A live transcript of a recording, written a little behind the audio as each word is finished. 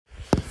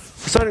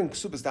Starting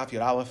Ksubas Daf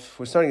Yud Aleph,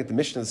 we're starting at the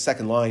Mishnah, the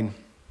second line.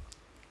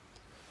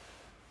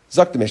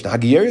 Zak the Mishnah.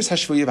 Hagiyeris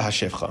hashvuya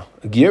v'hashevcha.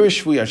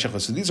 Hagiyeris shvuya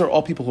hashevcha. So these are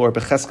all people who are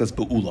becheskas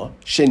be'ula,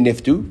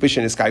 sheniftu,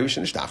 v'sheniskayu,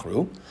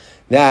 v'shenishtakru,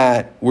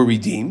 that were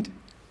redeemed,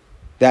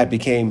 that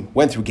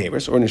went through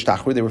Gerus, or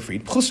nishtachru, they were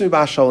freed. So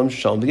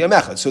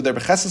they're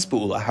becheskas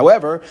be'ula.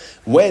 However,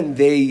 when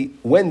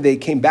they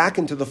came back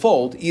into the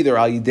fold, either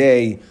al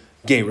yidei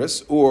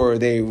Gerus, or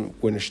they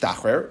were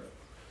nishtachru,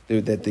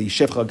 that the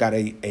shivcha got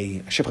a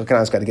shivcha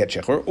kanas got to get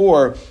shechur,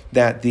 or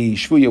that the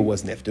shvuya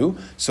was niftu.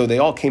 So they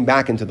all came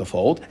back into the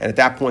fold, and at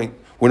that point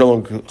we're no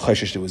longer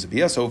chashish there was a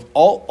bia. So if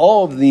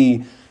all of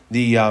the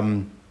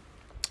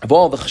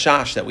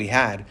chashash that we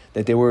had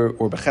that they were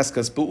or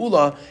becheskas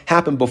be'ula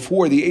happened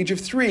before the age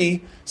of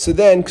 3, so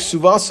then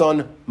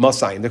ksuvason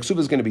masayim. The ksuva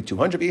is going to be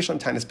 200. Yeshlam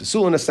tainus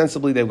besulin.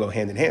 Ostensibly they will go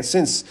hand in hand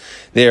since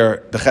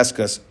they're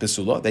becheskas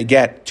besula. They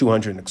get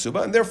 200 in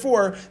ksuba, and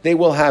therefore they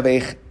will have a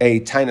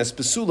tainus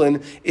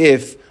besulin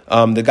if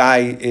the guy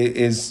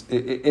is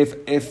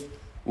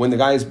when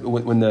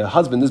the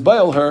husband is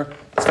bail her,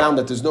 it's found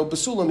that there's no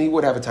basulam, he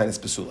would have a tainus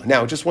basula.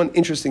 Now, just one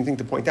interesting thing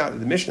to point out,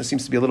 the Mishnah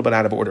seems to be a little bit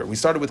out of order. We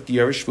started with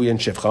Giyerish, Shvuya, and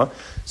Shivcha,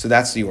 so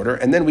that's the order.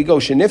 And then we go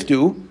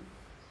Sheniftu,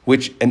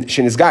 and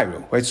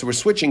Shenisgairu, right? So we're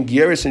switching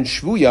Giyerish and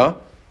Shvuya,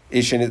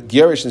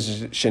 Giyerish and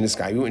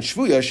Shenisgairu, and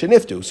Shvuya,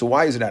 Sheniftu. So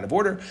why is it out of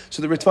order?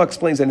 So the Ritva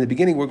explains that in the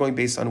beginning, we're going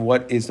based on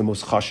what is the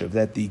most chashav,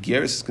 that the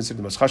Giyerish is considered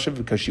the most chashav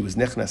because she was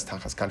nechnas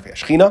tachas kanfei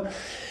ashchina,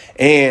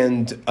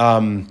 and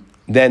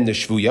then the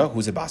Shvuya,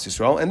 who's a Bas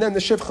Yisrael, and then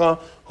the Shivcha,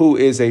 who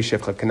is a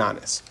Shivcha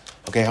Kananis.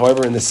 Okay,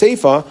 however, in the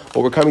Seifa,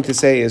 what we're coming to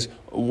say is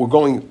we're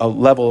going a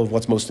level of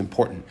what's most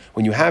important.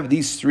 When you have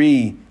these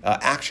three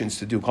actions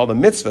to do, called the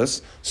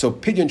mitzvahs, so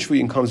Pidyon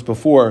Shvuyin comes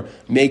before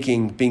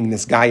being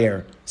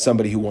Nisgayer,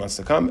 somebody who wants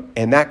to come,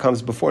 and that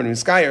comes before, and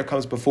Nisgayer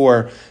comes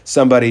before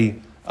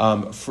somebody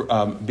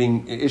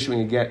issuing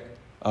a get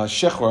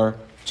Shechor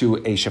to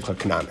a Shivcha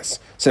Kananis.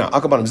 So now,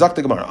 Akabanim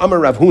Zakta Gemara, Amar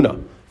Rav Huna,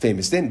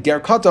 famous din,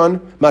 ger katan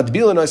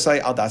madbil nosai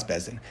al das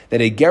bezdin.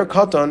 That a ger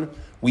katan,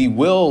 we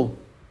will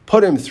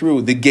put him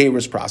through the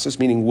gerus process,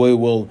 meaning we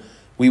will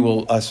be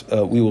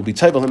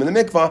table him in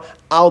the mikvah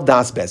al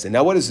das bezdin.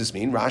 Now, what does this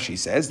mean? Rashi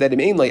says that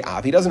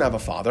he doesn't have a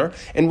father,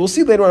 and we'll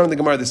see later on in the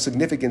Gemara the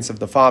significance of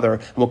the father,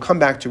 and we'll come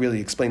back to really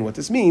explain what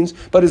this means.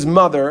 But his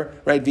mother,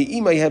 right, his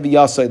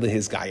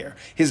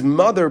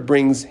mother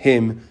brings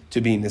him to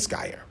be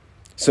nisgayer.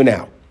 So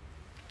now,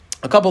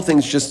 a couple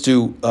things just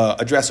to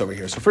address over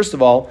here. So first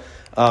of all,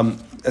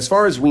 as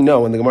far as we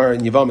know in the Gemara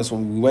in Yavamis,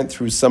 when we went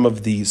through some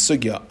of the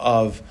sugya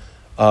of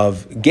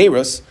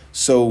Gerus,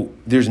 so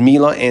there's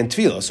Mila and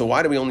Tvila. So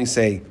why do we only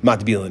say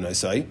Matbila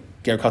Nosai?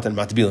 Ger Katan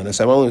Matbila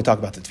Nosai. Why only talk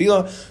about the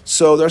Tvila?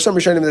 So there are some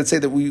Rishonim that say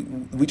that we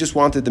just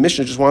wanted, the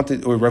Mishnah just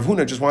wanted, or Rav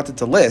Huna just wanted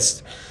to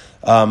list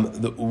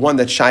the one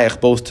that's Shayach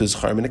both to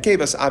Zcharim and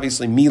Nekevas.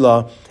 Obviously,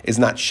 Mila is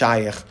not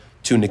Shayach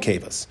to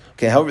Nekevas.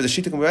 Okay, however, the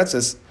Shita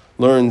K'Mevetzes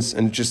learns,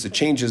 and it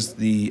changes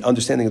the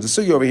understanding of the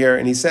sugya over here,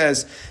 and he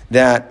says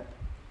that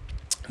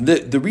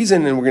the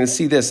reason, and we're going to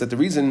see this, that the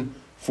reason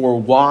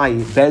for why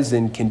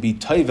Bezin can be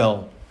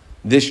Taivel,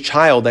 this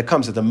child that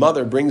comes, that the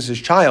mother brings his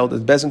child,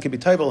 that Bezin can be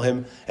Taivel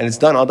him, and it's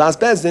done al das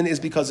Bezin,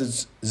 is because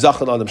it's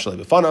Zachal Adam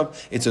Shalei B'fanav,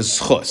 it's a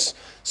schus.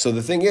 So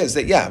the thing is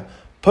that,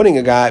 putting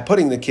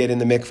the kid in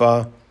the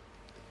mikvah,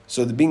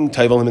 so being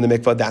Taivel him in the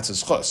mikvah, that's a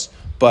schus.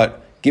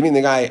 But giving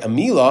the guy a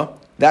milah,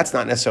 that's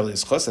not necessarily a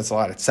schus, that's a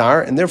lot of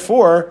tsar, and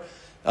therefore,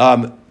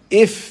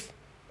 if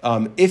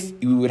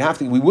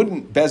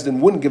Bezdin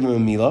wouldn't give him a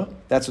milah.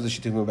 That's what the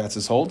Shittim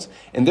Ubatzis holds,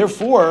 and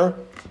therefore,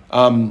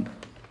 it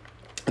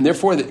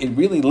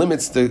really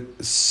limits the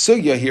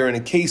sugya here in a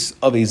case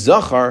of a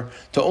zachar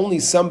to only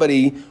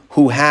somebody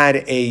who had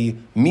a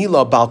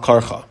milah bal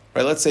karcha.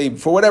 Right? Let's say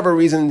for whatever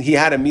reason he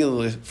had a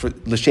milah for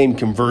l'shem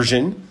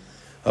conversion.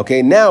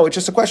 Okay, now it's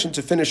just a question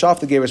to finish off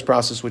the gerus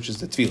process, which is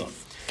the tefillah.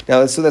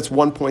 Now, so that's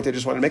one point I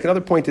just wanted to make.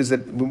 Another point is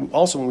that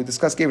also when we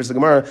discuss gerus, the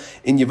Gemara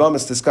in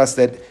Yavamis discussed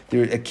that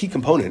a key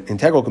component,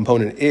 integral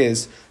component,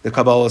 is the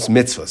Kabbalah's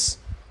mitzvahs.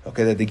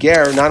 Okay, that the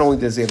ger, not only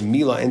does he have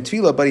milah and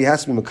tefillah, but he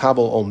has to be makabel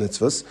all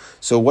mitzvahs.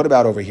 So what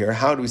about over here?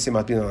 How do we say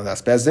matbila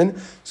das bezdin?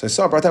 So I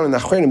saw brought down in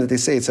Nachrenim that they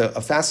say it's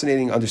a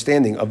fascinating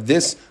understanding of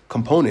this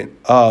component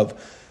of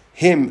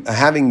him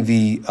having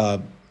the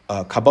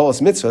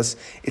Kabbalah's mitzvahs.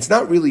 It's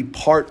not really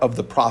part of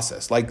the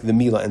process, like the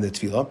milah and the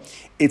tefillah.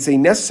 It's a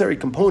necessary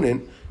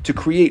component to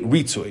create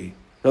ritzui. In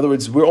other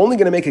words, we're only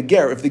going to make a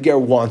ger if the ger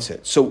wants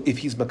it. So if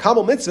he's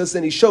makabel mitzvahs,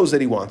 then he shows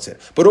that he wants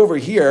it. But over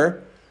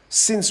here,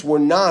 since we're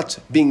not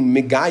being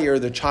megayer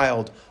the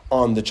child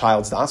on the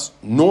child's das,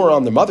 nor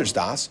on the mother's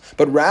das,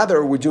 but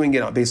rather we're doing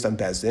it based on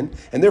bezdin,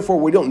 and therefore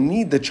we don't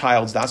need the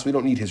child's das, we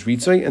don't need his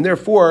ritzui, and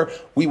therefore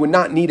we would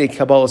not need a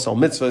Kabbalah al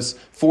mitzvahs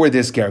for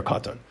this ger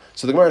katan.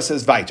 So the Gemara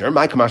says, "Viter,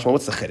 my kamashma,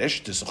 what's the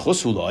chiddush? This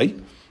chus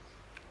huloi."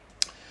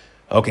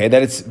 Okay,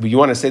 you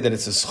want to say that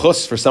it's a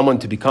schus for someone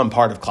to become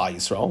part of Klal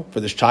Yisrael,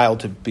 for this child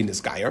to be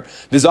nisgayer.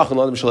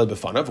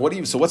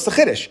 So what's the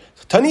chiddush?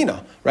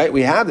 Tanina, right?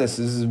 We have this.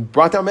 This is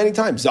brought down many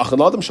times. We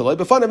know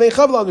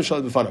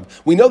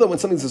that when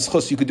something's a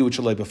schus, you could do it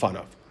shalei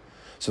b'fanav.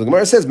 So the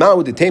Gemara says, that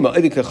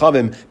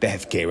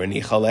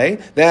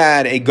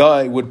a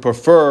guy would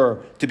prefer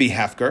to be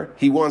hefker.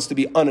 He wants to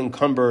be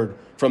unencumbered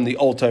from the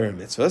old Torah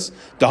mitzvahs.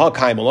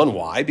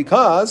 Why?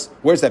 Because,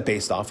 where's that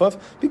based off of?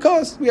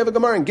 Because we have a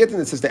Gemara in Gittin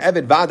that says, the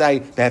Eved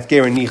Vadai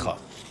behefker nicha.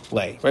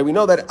 Right? We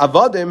know that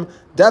Avadim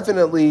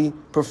definitely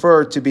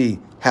prefer to be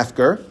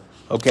hefker,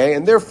 okay?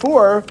 And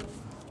therefore,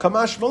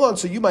 Kamash Malon,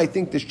 so you might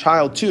think this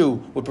child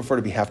too would prefer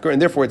to be hefker,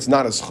 and therefore it's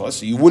not as chus,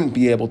 so you wouldn't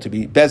be able to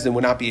be, Bezdin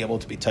would not be able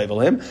to be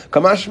tayvel him.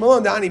 Kamash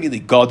Malon, Dani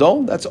Mili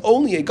Gadol, that's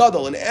only a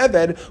Gadol, an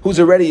Eved who's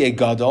already a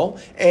Gadol,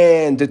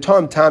 and the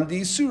Tom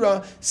Tamdi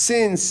Surah,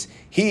 since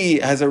he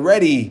has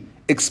already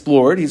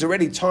explored, he's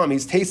already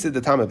he's tasted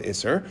the time of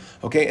Isser,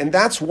 okay, and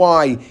that's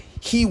why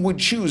he would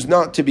choose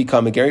not to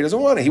become a ger. He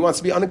doesn't want it. He wants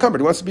to be unencumbered.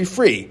 He wants to be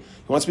free. He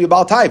wants to be a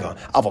Baal Taiva.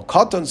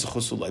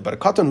 But a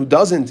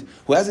katan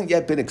who hasn't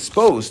yet been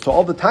exposed to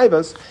all the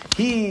taivas,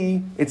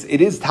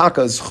 it is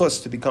taka's chus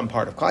to become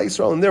part of Klal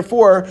Yisrael, and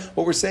therefore,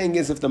 what we're saying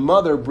is, if the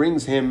mother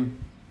brings him,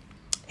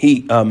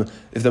 we'll have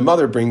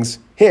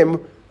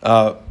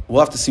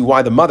to see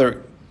why the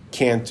mother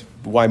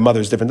why mother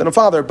is different than a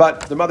father,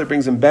 but if the mother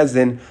brings him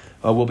Bezdin,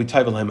 we'll be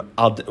taivel him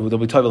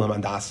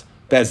on das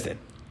Bezdin.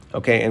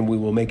 Okay, and we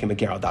will make him a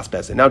ger al das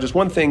Bezdin. Now, just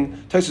one thing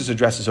Tosfos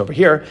addresses over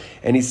here,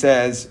 and he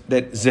says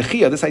that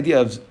zechia, this idea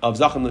of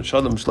zachan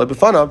shalom shlei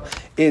b'fanav,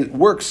 it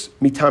works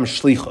mitam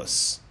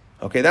shlichus.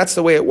 Okay, that's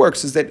the way it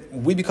works, is that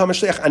we become a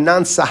shliach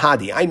anan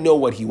sahadi. I know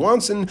what he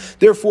wants, and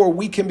therefore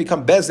we can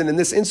become Bezdin. In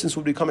this instance,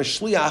 we'll become a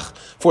shliach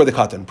for the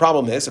katan.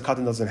 Problem is, a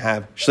katan doesn't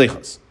have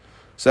shlichus.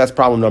 So that's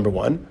problem number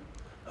one.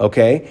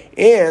 Okay,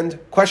 and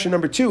question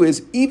number two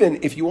is, even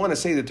if you want to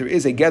say that there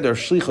is a gather of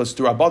shlichus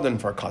through Abadan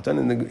for a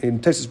katan,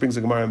 and Tosfos brings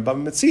the Gemara in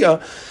Bava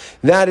Metzia,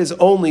 that is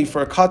only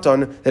for a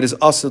katan that is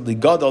asadli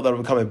gadol, that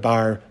will become a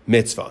bar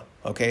mitzvah.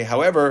 Okay,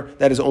 however,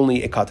 that is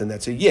only a katan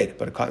that's a yid,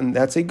 but a katan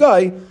that's a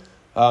guy,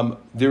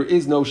 there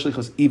is no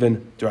shlichus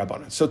even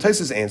d'Rabbanan. So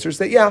Tosfos answers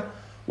that,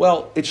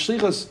 it's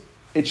shlichus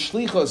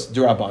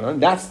d'Rabbanan.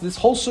 That's this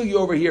whole sugi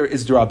over here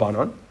is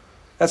d'Rabbanan.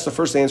 That's the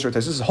first answer to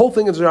this. This whole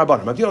thing is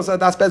d'Rabbanan.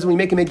 That's best when we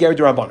make him a ger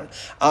d'Rabbanan.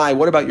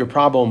 What about your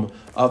problem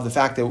of the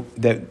fact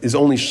that is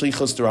only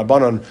shlichus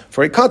d'Rabbanan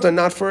for a katan,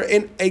 not for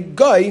a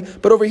guy?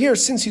 But over here,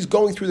 since he's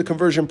going through the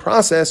conversion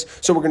process,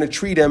 so we're going to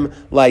treat him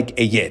like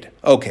a yid.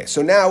 Okay,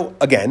 so now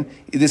again,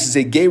 this is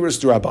a gerus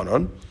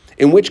d'Rabbanan.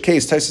 In which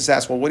case, Tosfos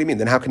asks, well, what do you mean?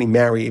 Then how can he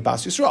marry a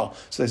Bas Yisrael?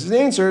 So this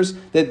answers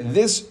that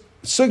this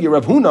sugya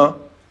Rav Huna,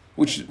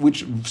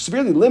 which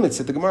severely limits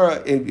it. The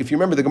Gemara, if you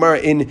remember, the Gemara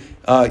in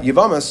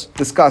Yevamos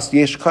discussed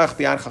Yesh Kach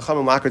Bi'ad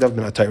Chachamim L'Akar Dav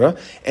Min HaTorah,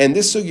 and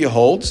this sugya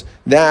holds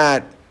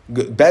that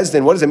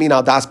Bezdin. What does it mean?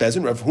 Al Das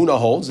Bezdin. Rav Huna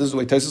holds. This is the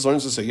way Tosfos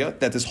learns the sugya,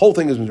 that this whole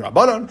thing is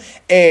midrabanan,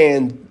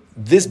 and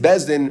this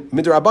Bezdin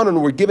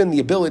midrabanan were given the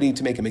ability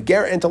to make him a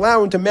ger and to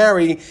allow him to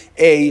marry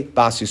a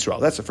Bas Yisrael.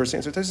 That's the first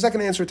answer. The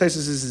second answer,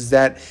 Tosfos, is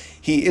that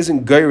he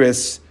isn't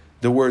geiris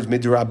the words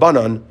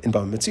midrabanan in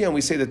Bava Metzia, and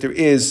we say that there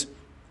is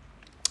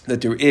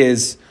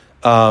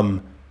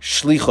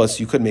shlichus.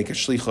 You could make a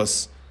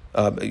shlichus.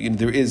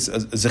 There is a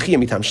zechia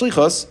mitam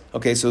shlichus.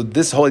 Okay, so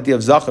this whole idea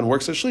of zachan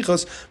works as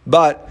shlichus,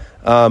 but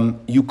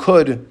you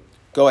could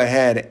go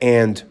ahead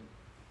and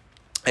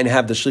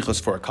have the shlichus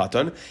for a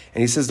katan.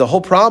 And he says the whole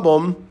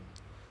problem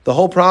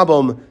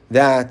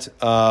that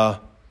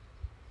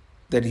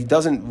he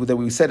doesn't, that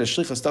we said a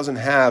shlichus doesn't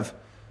have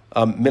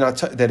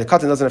that a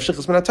katan doesn't have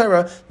shlichus min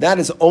HaTorah, that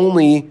is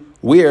only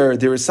where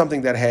there is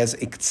something that has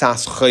a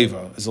ktsas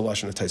chayva, is the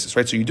lashon of Tosfos,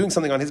 right? So you're doing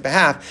something on his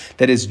behalf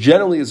that is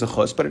generally as a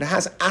chus, but it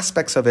has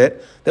aspects of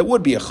it that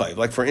would be a chayv.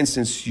 Like, for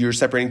instance, you're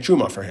separating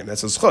truma for him.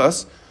 That's a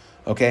chus.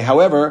 Okay,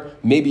 however,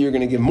 maybe you're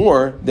going to give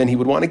more than he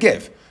would want to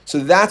give. So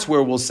that's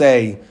where we'll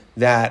say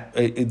that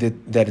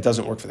it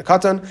doesn't work for the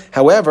katan.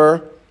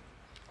 However,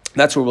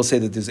 that's where we'll say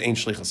that there's ain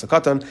shlichus a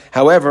katan.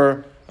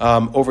 However,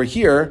 over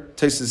here,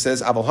 Tosfos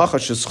says, "Aval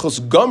hachash chus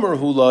gomer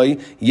hulai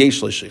yesh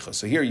shlichus."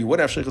 So here, you would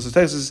have shlichus.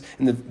 Tosfos,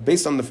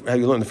 based on how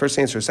you learn the first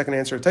answer, second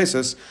answer,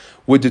 Tosfos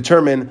would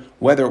determine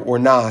whether or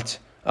not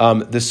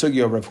the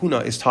sugya of Rav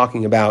Huna is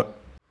talking about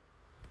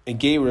a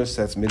gerus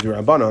that's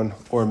midrabanan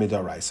or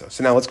midaraisa.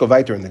 So now let's go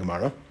weiter in the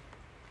Gemara.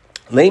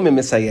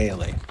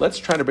 Let's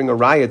try to bring a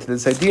raya to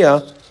this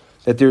idea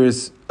that there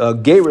is a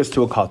gerus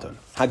to a katan.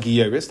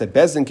 Hagiyeris, that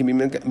Bezdin can be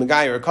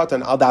megayer a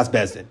katan al das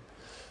Bezdin.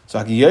 So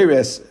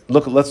Hagiyeris,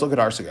 let's look at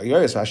our sugya.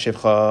 Hagiyeris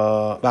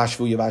v'ashivcha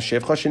v'ashvuya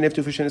v'ashivcha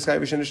sheniftu v'sheniskai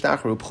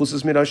v'shenishtachru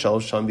p'chusus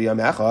midashol sham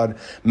v'yam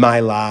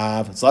my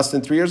lav. It's less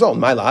than 3 years old.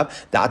 My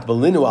lav dat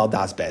belinu al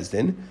das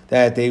Bezdin,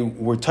 that they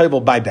were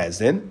toivel by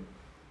Bezdin.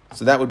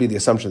 So that would be the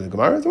assumption of the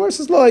Gemara. The Gemara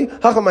says, "Loi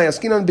hachamay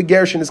askinan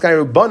beger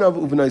sheniskai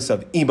banav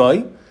uvnaisav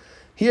imay."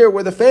 Here,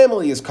 where the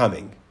family is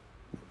coming,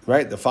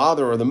 right? The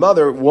father or the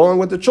mother, along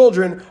with the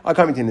children, are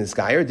coming to this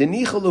guy.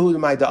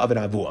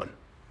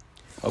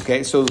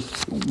 Okay, so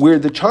where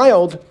the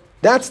child,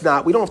 that's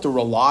not, we don't have to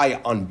rely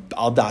on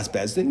Al Das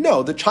Bezdin.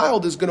 No, the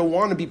child is going to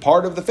want to be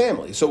part of the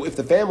family. So if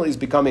the family is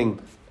becoming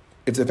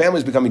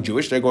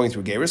Jewish, they're going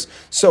through gerus.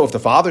 So if the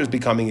father is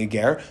becoming a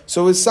ger,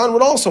 so his son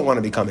would also want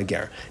to become a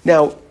ger.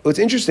 Now, what's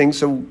interesting,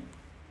 so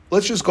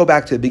let's just go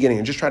back to the beginning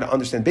and just try to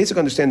understand, basic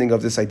understanding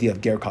of this idea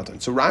of ger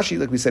katan. So Rashi,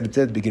 like we said at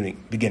the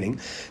beginning,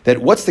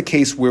 that what's the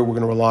case where we're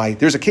going to rely,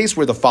 there's a case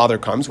where the father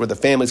comes, where the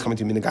family's coming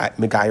to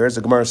Megayer, as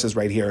the Gemara says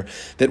right here,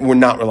 that we're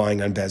not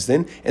relying on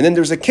Bezdin. And then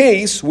there's a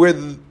case where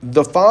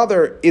the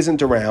father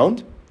isn't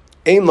around,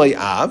 ein lo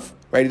av,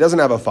 right? He doesn't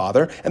have a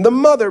father, and the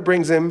mother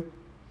brings him.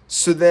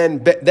 So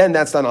then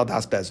that's done al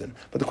das Bezdin.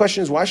 But the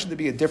question is, why should there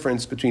be a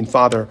difference between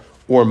father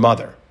or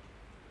mother?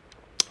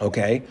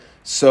 Okay,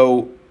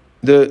 so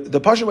the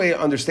Pasha way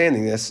of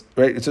understanding this,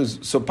 right?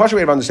 So Pasha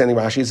way of understanding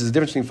Rashi is the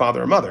difference between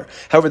father or mother.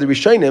 However, the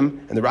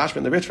Rishonim and the Rashba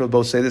and the Ritva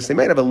both say this. They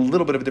might have a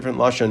little bit of a different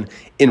lashon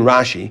in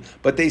Rashi,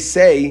 but they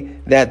say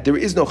that there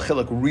is no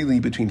chiluk really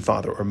between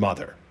father or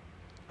mother.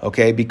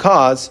 Okay,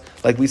 because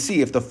like we see,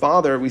 if the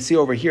father, we see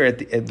over here at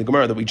the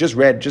Gemara that we just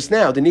read just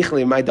now, the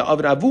Nichli Mai da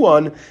Avid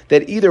Avuan,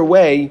 that either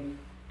way,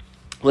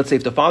 let's say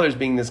if the father is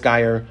being this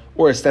guyer,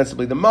 or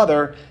ostensibly the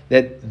mother,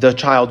 that the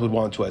child would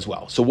want to as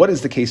well. So what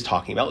is the case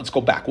talking about? Let's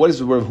go back. What is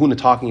the Rav Huna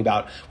talking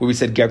about where we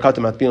said, Ger Katan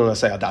Matbilon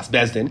Asay Das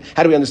Bezdin?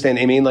 How do we understand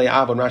Emein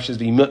Layav on Rashi's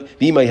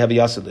V'imay Hevi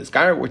Yasad Liz?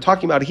 Guyer, what we're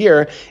talking about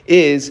here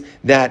is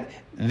that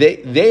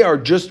they are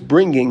just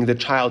bringing the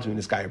child to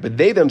this guyer, but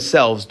they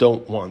themselves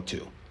don't want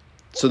to.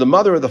 So the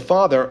mother or the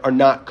father are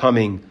not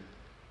coming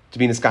to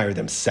be Niskayer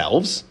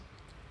themselves.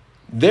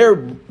 They're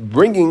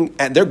bringing,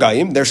 and they're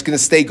Goyim, they're going to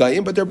stay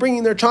Goyim, but they're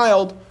bringing their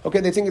child.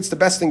 Okay, they think it's the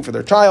best thing for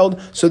their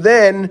child. So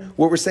then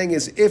what we're saying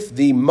is if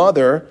the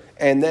mother,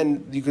 and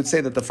then you could say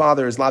that the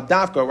father is Lab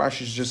Dafka,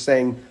 Rashi is just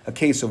saying a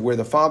case of where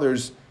the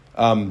father's,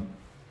 and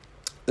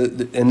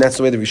that's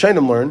the way the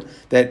Rishonim learn,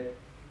 that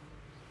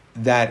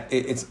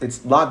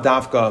it's Lab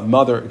Dafka,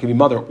 mother, it can be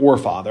mother or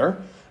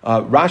father.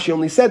 Rashi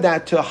only said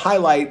that to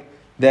highlight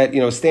that,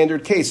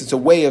 standard case, it's a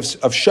way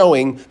of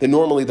showing that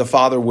normally the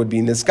father would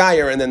be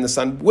Nisgayer and then the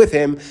son with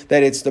him,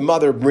 that it's the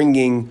mother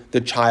bringing the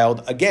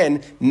child.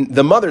 Again,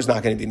 the mother's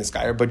not going to be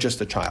Nisgayer, but just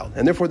the child.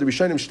 And therefore the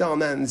Rishonim shtel on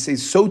that and say,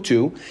 so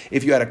too,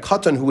 if you had a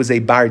Katan who was a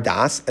Bar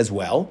Das as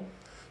well,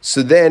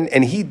 so then,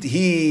 and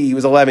he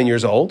was 11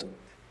 years old,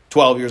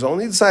 12 years old,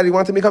 and he decided he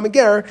wanted to become a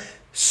Ger,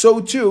 so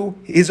too,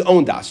 his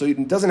own Das. So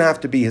it doesn't have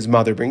to be his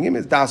mother bringing him,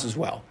 his Das as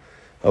well.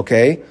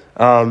 Okay?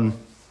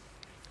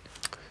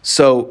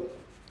 So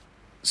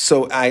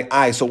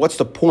what's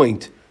the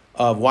point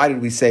of why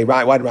did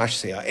Rashi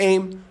say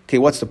aim? Okay,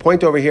 what's the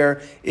point over here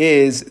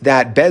is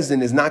that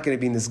Bezdin is not going to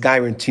be in this guy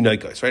in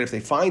Tinoikos, right? If they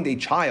find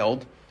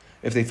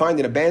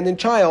an abandoned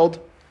child,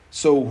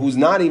 so who's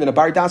not even a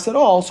bar das at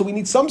all, so we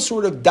need some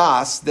sort of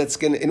das that's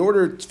going to, in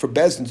order for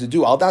Bezdin to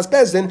do al das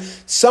Bezdin,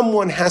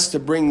 someone has to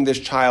bring this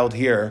child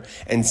here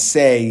and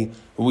say,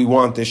 we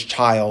want this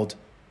child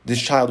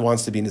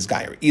wants to be in this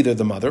guy, either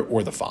the mother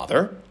or the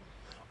father,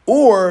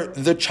 or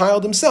the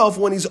child himself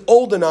when he's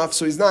old enough,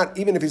 so he's not,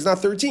 even if he's not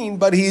 13,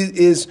 but he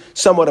is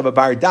somewhat of a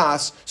bar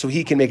das, so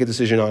he can make a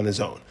decision on his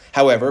own.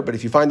 However, but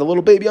if you find a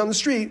little baby on the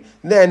street,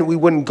 then we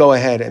wouldn't go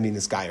ahead and be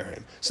nisgayer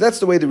him. So that's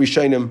the way the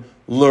Rishonim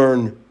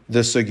learn the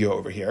sugya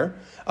over here.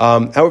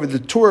 However, the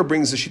Torah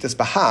brings the Shitas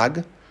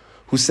Bahag,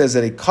 who says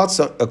that a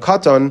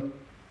katan,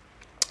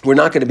 we're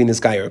not going to be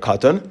nisgayer a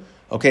katan.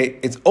 Okay,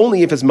 it's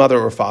only if his mother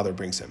or father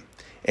brings him.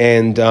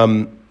 And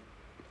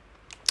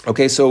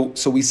okay, so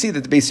we see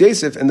that the Beis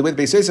Yosef, and the way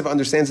the Beis Yosef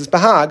understands this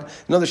Bahag,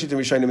 another Shittim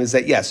Rishonim is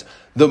that yes,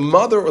 the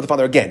mother or the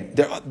father, again,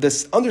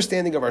 this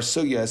understanding of our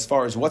sugya as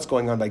far as what's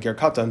going on by Ger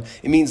Katan,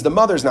 it means the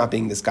mother's not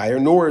being this guy,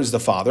 nor is the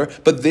father,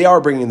 but they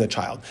are bringing the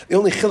child. The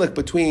only chilek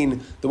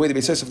between the way the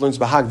Beis Yosef learns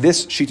Bahag,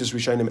 this Shittim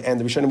Rishonim, and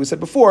the Rishonim we said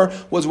before,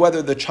 was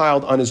whether the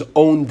child on his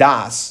own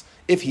das,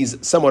 if he's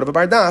somewhat of a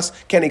bardas,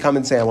 can he come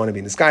and say, I want to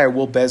be Niskayer?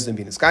 Will Bezdin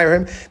be Niskayer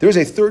him? There is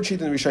a third sheet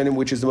in the Rishonim,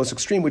 which is the most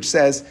extreme, which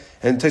says,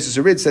 and Tosfos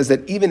Arid says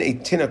that even a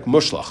tinuk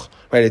mushlach,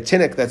 right, a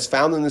tinuk that's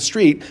found in the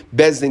street,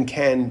 Bezdin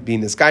can be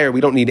Niskayer. We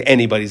don't need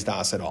anybody's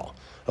das at all.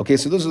 Okay,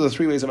 so those are the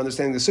three ways of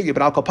understanding the sugya.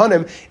 But al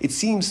kapanim, it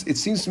seems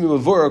to be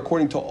mavur,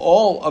 according to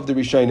all of the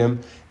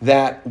Rishonim,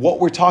 that what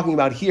we're talking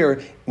about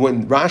here,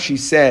 when Rashi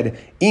said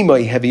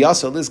imay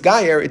heviyasa liz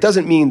gayer, it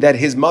doesn't mean that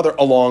his mother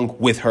along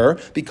with her,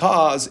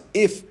 because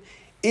if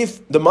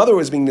the mother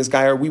was being this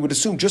guy, we would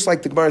assume, just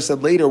like the Gemara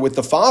said later with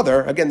the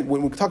father, again,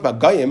 when we talk about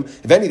Goyim,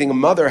 if anything, a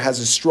mother has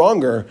a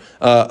stronger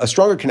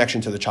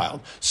connection to the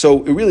child.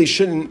 So it really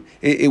shouldn't,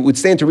 it would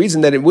stand to reason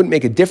that it wouldn't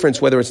make a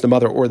difference whether it's the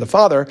mother or the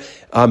father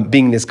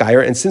being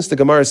Niskayer. And since the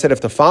Gemara said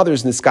if the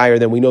father's Niskayer,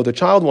 then we know the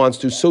child wants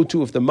to, so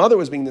too if the mother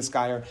was being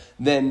Niskayer,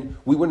 then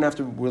we wouldn't have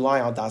to rely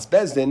on Das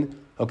Bezdin.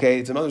 Okay,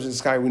 it's a mother's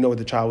Niskayer, we know what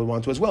the child would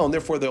want to as well. And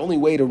therefore, the only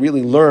way to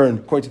really learn,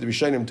 according to the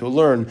Rishonim, to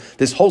learn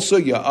this whole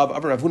sugya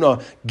of Rav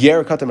Huna,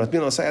 Ger Katan,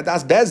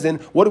 Das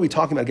Bezdin, what are we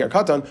talking about, Ger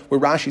Katan, where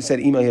Rashi said,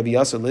 Ima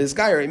Yaviyasa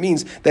Lizgayer, it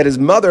means that his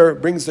mother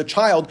brings the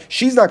child,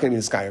 she's not going to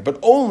be Niskayer, but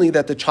only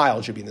that the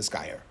child should be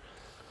Niskayer.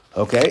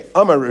 Okay,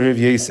 Amar Rav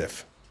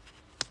Yosef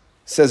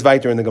says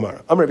weiter in the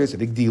Gemara, Amar Rav Yosef,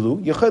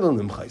 Igdilu, Yechedel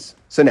Nimchais.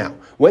 So now,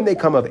 when they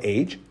come of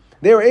age,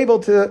 they are able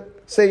to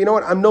say, you know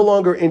what, I'm no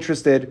longer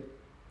interested.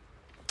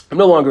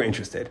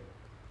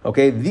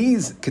 Okay,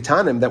 these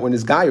ketanim that were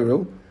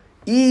nisgayru,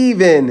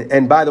 even,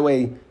 and by the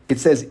way, it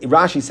says,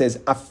 Rashi says,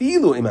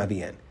 afilu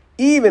imavian,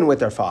 even with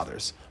their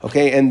fathers.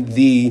 Okay, and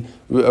the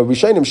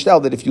Rishonim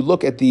shtel that if you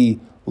look at the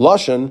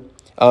lashon,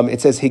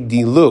 it says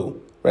higdilu,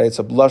 right? It's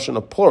a lashon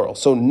of plural.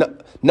 So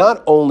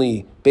not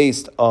only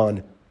based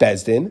on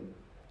Bezdin,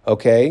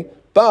 okay,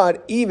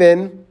 but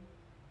even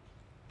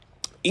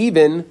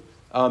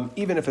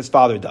if his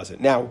father does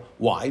it. Now,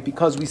 why?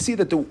 Because we see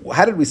that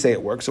how did we say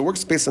it works? It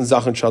works based on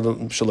Zachan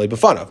Shalei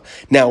B'fanav.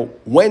 Now,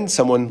 when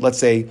someone, let's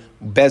say,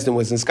 Bezdin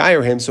was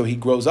inspire him, so he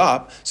grows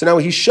up, so now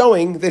he's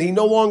showing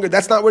that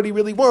that's not what he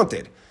really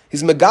wanted.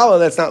 He's Megala,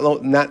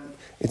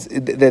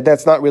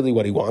 that's not really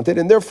what he wanted,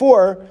 and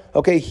therefore,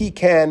 okay, he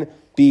can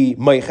be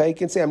Meicha, he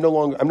can say, I'm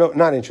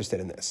not interested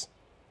in this.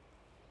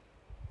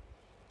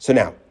 So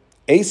now,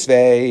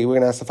 Eisvei, we're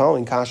going to ask the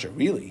following kasha,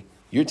 really?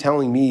 You're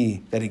telling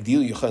me that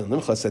Igdil Yochel and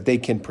Limchas, that they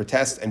can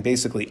protest and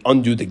basically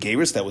undo the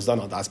gerus that was done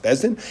on Das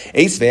Bezdin?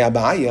 Eisvei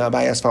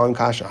Abaya is following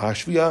kasha.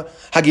 Hashvuya,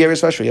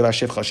 Hageris Vashvuya,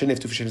 Vashivcha, Shenif,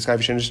 Tufishin, Skai,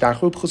 Vishin,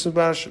 Shtachru,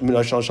 Pchusubash,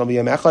 Minashal,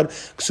 Shalviyam Echad,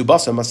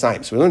 Ksubasa,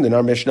 Masayim. So we learned in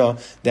our Mishnah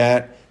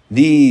that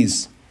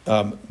these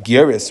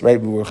gerus,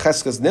 right, we were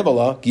Cheskas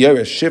Nivala,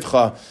 gerus,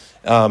 Shivcha,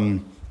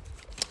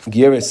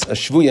 gerus,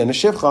 Shvuya, and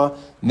Shivcha,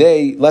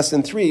 they less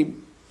than 3.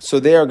 So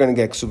they are going to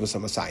get ksubas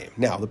hamasayim.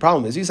 Now the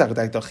problem is,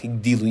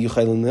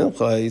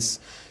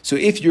 so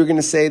if you're going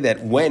to say that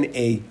again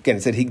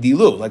it said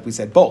higdilu, like we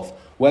said, both,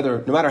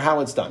 no matter how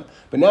it's done.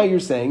 But now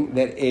you're saying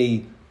that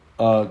a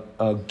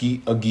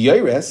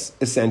gieres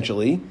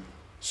essentially.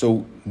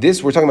 So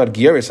this we're talking about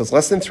gieres. So it's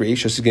less than 3.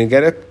 So she's going to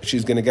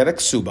get a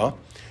ksuba.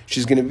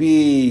 She's going to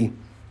be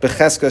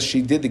becheskas.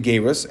 She did the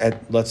gerus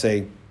at, let's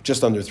say,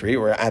 just under 3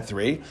 or at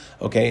 3.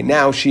 Okay,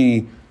 now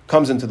she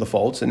comes into the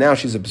fold, so now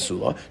she's a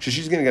besula. So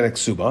she's going to get a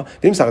ksuba.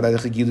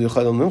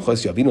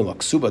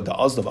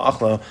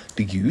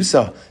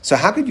 So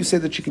how could you say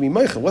that she can be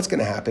meicha? What's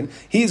going to happen?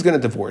 He's going to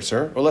divorce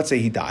her, or let's say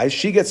he dies.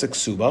 She gets a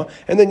ksuba,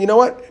 and then you know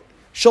what?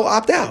 She'll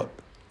opt out.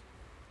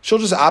 She'll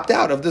just opt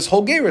out of this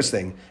whole gerus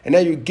thing. And now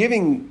you're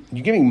giving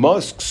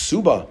mas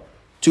ksuba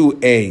to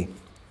a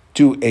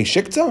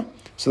shikta.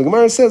 So the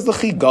Gemara says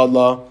l'chi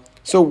gadla.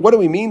 So what do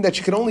we mean? That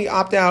she can only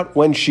opt out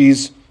when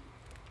she's.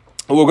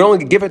 We're going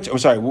to give it.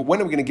 When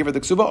are we going to give her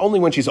the ksuba? Only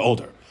when she's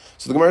older.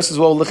 So the Gemara says,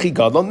 "Well, lechi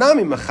gadol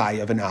nami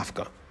machaya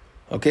v'nafka."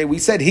 Okay, we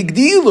said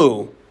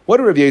higdilu. What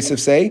did Rav Yosef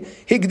say?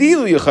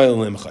 Higdilu yechayil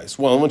limchais.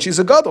 Well, when she's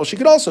a gadol, she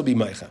could also be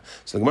meicha.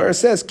 So the Gemara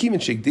says, "Kimin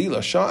shigdila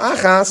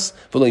sha'achas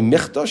v'lei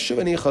michta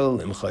shuvani yechayil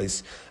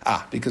limchais."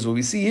 Because what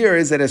we see here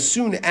is that as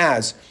soon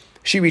as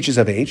she reaches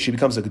of age, she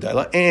becomes a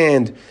gadol,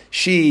 and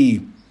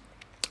she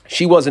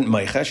wasn't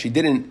meicha. She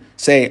didn't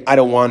say, "I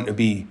don't want to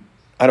be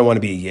a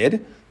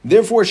yid."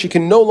 Therefore, she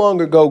can no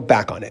longer go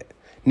back on it.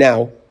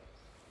 Now,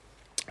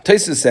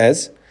 Tosfos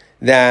says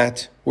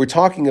that we're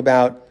talking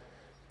about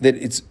that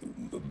it's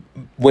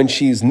when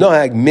she's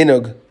nohag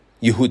minug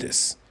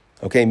Yehudis.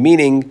 Okay,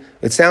 meaning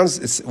it's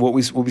what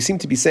we seem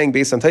to be saying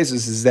based on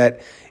Tosfos is that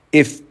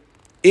if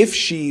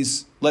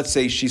she's, let's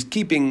say, she's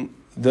keeping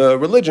the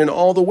religion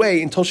all the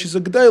way until she's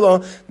a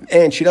gedolah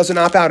and she doesn't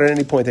opt out at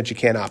any point, then she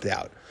can't opt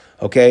out.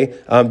 Okay,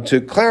 to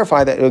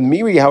clarify that,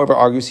 Miri, however,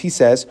 argues, he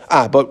says,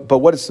 but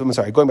what is, I'm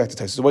sorry, going back to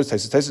Tosfos, what is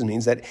Tosfos? Tosfos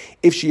means that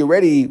if she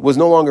already was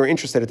no longer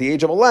interested at the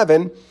age of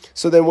 11,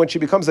 so then when she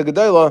becomes a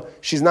gedolah,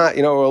 she's not,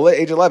 or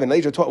age 11,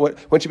 age of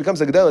 12, when she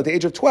becomes a gedolah at the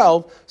age of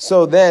 12,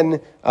 so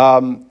then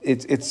that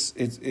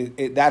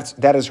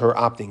is her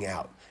opting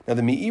out. Now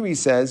the Meiri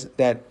says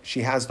that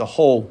she has that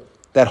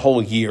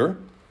whole year,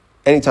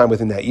 anytime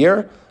within that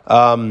year.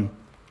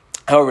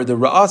 However, the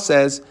Ra'ah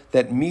says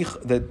that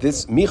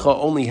this micha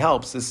only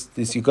helps, this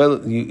yichel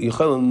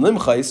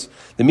limchais,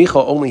 the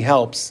micha only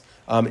helps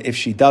if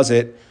she does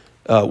it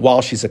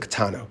while she's a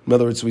katana. In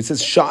other words, he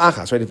says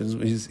sha'achas, right?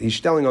 He's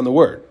telling on the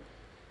word.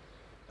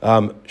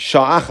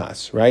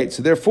 Sha'achas, right?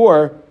 So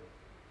therefore,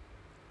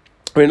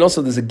 and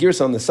also there's a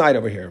girsa on the side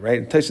over here,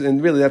 right?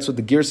 And really that's what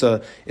the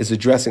girsa is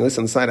addressing.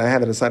 Listen on the side, I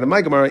have it on the side of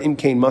my Gemara, im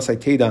kain masai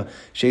teda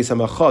sheis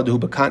hamachad hu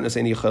bekatnas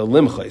en yichel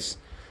limchais.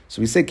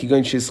 So we say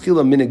kigon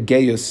sheschila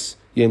minagayus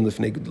yem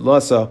lifnei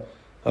gedlasa.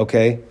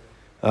 Okay,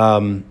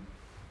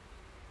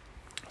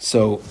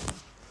 so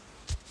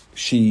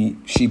she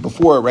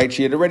before, right?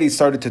 She had already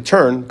started to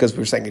turn, because we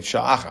were saying it's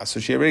sha'acha. So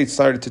she already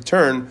started to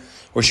turn,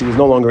 or she was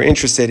no longer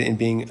interested in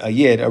being a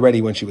yid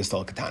already when she was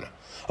still a katana.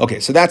 Okay,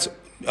 so that's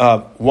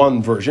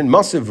one version.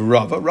 Masiv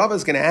Rava. Rava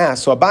is going to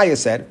ask. So Abaya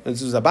said,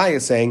 this is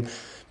Abaya saying,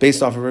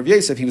 based off of Rav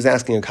Yosef, he was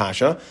asking a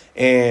kasha,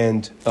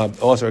 and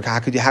also how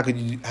could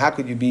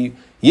you be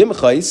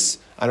yimchais?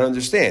 I don't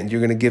understand.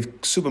 You're going to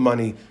give ksuba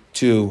money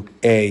to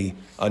a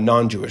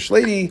non-Jewish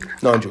lady,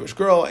 non-Jewish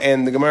girl,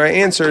 and the Gemara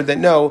answered that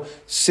no,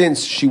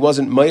 since she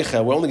wasn't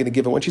meicha, we're only going to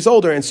give it when she's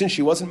older, and since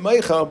she wasn't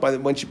meicha by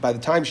the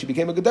time she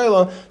became a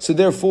gedolah, so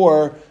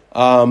therefore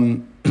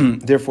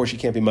she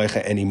can't be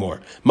meicha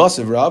anymore.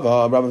 Masiv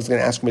Rava was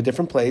going to ask from a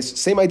different place.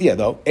 Same idea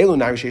though. Elu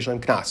nari sheishlam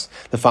knas.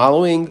 The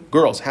following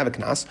girls have a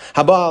knas.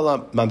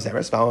 Haba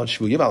mamzeres v'al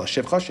shvuya v'al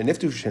shivcha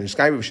sheniftu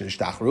shenishkayru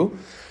shenishtachru.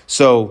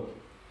 So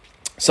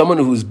someone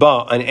who's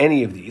ba on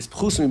any of these,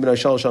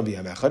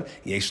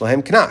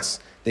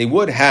 they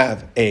would get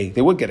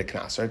a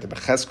knas, right? The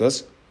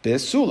becheskos,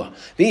 besula.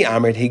 The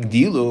amrit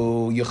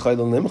higdilu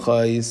yechaylan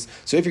limchais.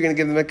 So if you're going to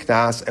give them a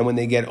knas, and when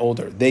they get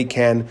older, they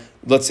can,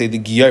 let's say the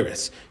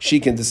gieris, she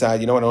can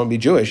decide, you know what, I want to be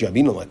Jewish.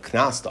 Yavinu like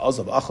knas to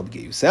azav achab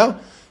geyusel.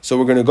 So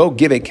we're going to go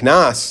give a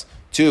knas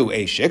to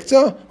a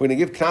shikta. We're going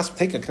to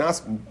take a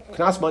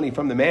knas money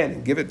from the man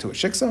and give it to a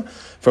shikta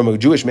from a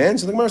Jewish man.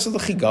 So the Gemara says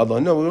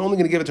lechigadla. No, we're only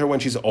going to give it to her when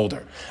she's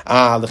older.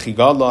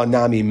 Lechigadla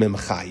nami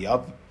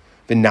mimchayav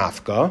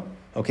v'nafka.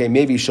 Okay,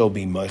 maybe she'll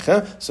be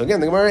moicha. So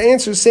again, the Gemara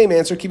answers same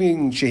answer,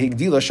 keeping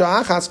shehigdila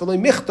sha'achas v'lo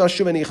michta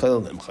shuveni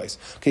chayil limchais.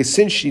 Okay,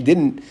 since she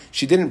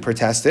didn't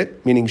protest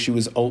it, meaning she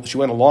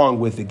went along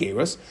with the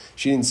gerus.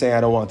 She didn't say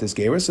I don't want this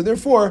gerus. So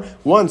therefore,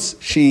 once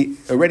she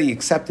already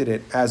accepted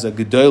it as a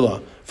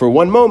gedola for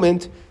one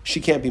moment,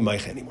 she can't be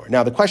moicha anymore.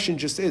 Now the question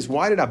just is,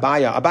 why did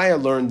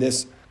Abaya learn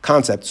this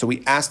concept? So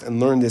we asked and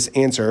learned this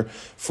answer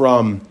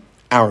from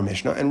our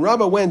Mishnah, and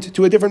Rava went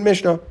to a different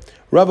Mishnah.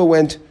 Rava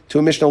went to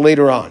a Mishnah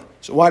later on.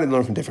 So why did they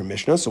learn from different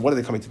Mishnahs? So what are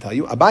they coming to tell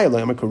you? Abaya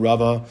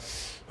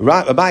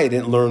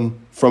didn't learn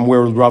from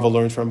where Rava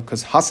learned from,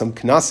 because Hasam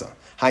Knasa.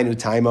 Hainu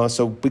Taima.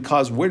 So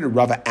because where did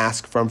Rava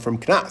ask from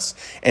Knas?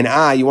 And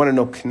you want to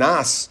know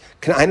Knas,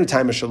 Hainu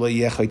Taima Shalai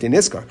Yechait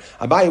Niskar.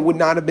 Abaya would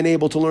not have been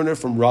able to learn it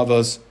from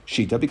Rava's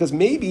Shita, because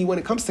maybe when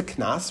it comes to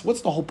Knas,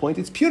 what's the whole point?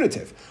 It's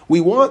punitive. We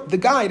want the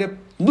guy to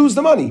lose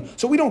the money.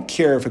 So we don't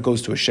care if it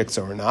goes to a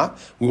shiksa or not.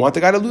 We want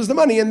the guy to lose the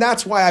money, and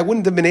that's why I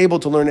wouldn't have been able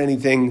to learn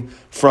anything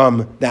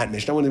from that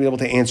Mishnah. I wouldn't have been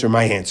able to answer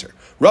my answer.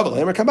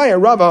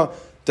 Rava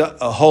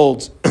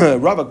holds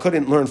Rava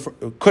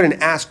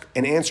couldn't ask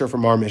an answer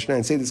from our Mishnah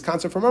and say this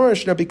concept from our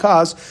Mishnah,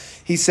 because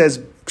he says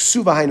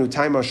ksuba hainu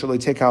taima shalei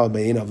tekal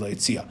beinav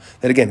leitzia.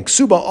 That again,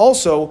 ksuba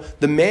also,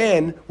 the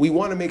man, we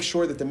want to make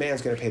sure that the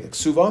man's going to pay the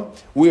ksuba.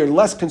 We are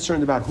less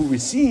concerned about who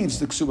receives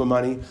the ksuba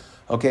money,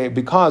 okay,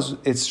 because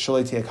it's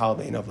shalei tekal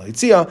beinav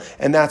leitzia,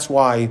 and that's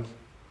why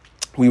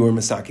we were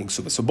misaking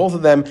ksuba. So both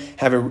of them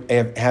have a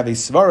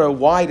svara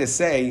why to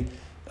say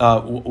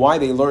why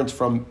they learned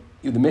from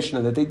the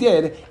Mishnah that they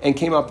did, and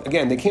came up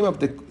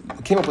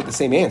with the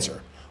same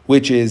answer,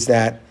 which is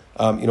that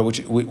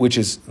which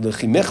is the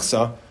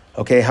chimichsa.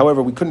 Okay,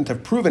 however, we couldn't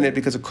have proven it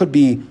because it could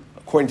be,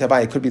 according to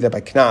Abai, it could be that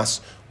by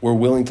knas we're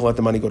willing to let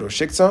the money go to a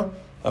shiksa.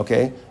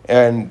 Okay,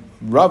 and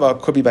Rava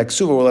could be by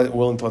ksuva we're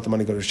willing to let the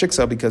money go to a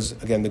shiksa, because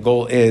again the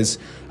goal is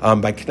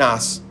by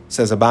knas,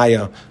 says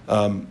Abaya,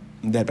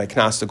 that by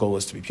knas the goal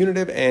is to be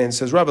punitive, and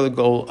says Rava the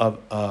goal of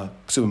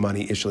ksuba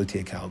money is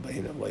shalitiyah kal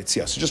b'hinav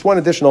leitzia. So just one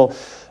additional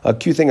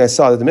cute thing I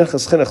saw, that the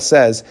Minchas Chinuch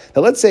says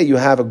that let's say you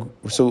have a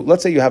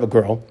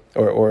girl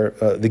or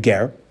the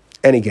ger,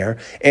 any ger,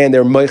 and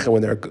they're meicha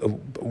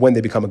when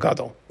they become a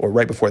gadol, or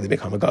right before they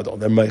become a gadol,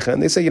 they're meicha,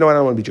 and they say, you know what, I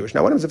don't want to be Jewish.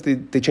 Now what happens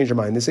if they change their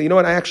mind? They say, you know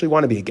what, I actually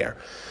want to be a ger.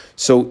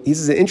 So this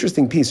is an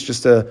interesting piece,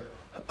 just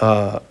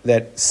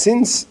that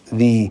since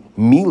the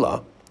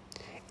milah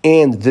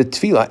and the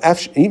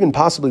tefillah, even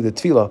possibly the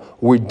tefillah,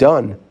 were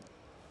done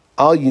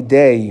al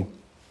yidei,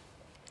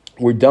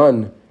 were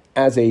done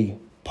as a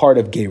part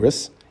of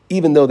gerus,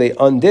 even though they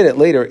undid it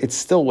later, it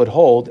still would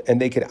hold, and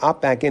they could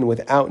opt back in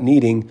without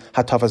needing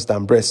hatafas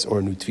dam bris or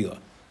a new tefillah.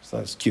 So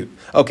that's cute.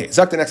 Okay,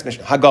 Zak the next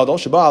mission. Hagadol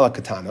shaba'ala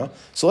katana.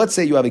 So let's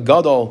say you have a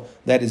gadol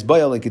that is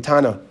bayal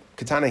katana.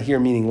 Katana here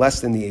meaning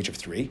less than the age of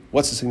 3.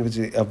 What's the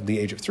significance of the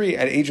age of 3?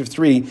 At age of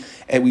 3,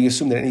 and we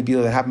assume that any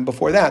bila that happened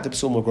before that, the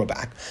psulim will grow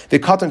back. The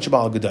katan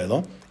shabal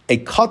gedayla, a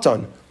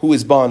katan who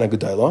is ban a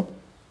gedayla.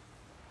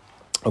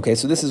 Okay,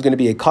 so this is going to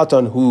be a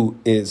katan who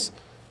is,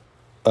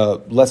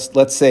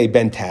 let's say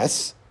ben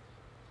tes.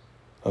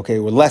 Okay,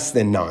 we're less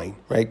than 9,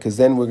 right? Because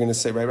then we're going to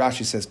say, right?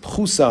 Rashi says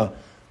pchusa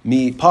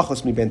mi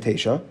pachos mi ben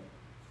tesha.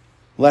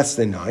 Less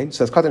than 9,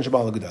 so that's katan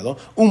shabal gedayla.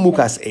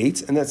 Umukas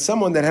 8, and that's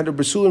someone that had a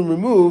basulim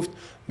removed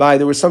by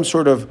there was some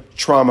sort of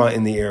trauma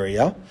in the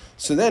area.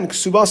 So then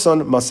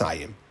ksubason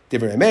masayim.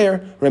 Divrei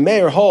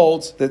Remeir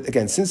holds that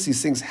again, since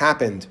these things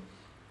happened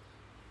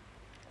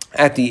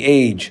at the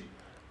age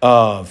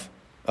of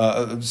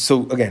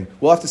so again,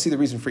 we'll have to see the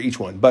reason for each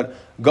one. But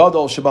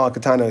gadol shabal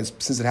katana is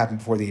since it happened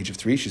before the age of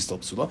 3, she's still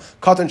basula.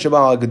 Katan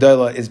shabal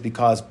gedayla is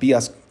because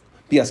bias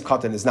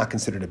katan is not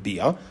considered a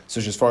bia,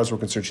 so as far as we're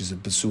concerned, she's a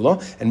basula.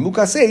 And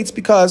mukas eitz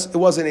because it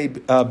wasn't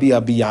a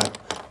bia biyat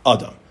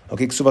adam.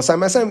 Okay,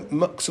 ksuvasam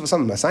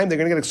masayim, they're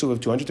going to get a ksuva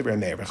of 200 to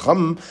Remeir.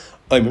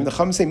 The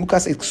chum say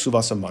mukas eitz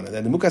ksuvasam mana.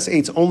 Then the mukas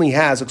eitz only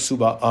has a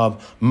ksuva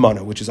of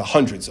mana, which is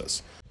 100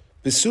 zuz.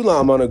 Basula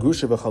amana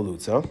grusha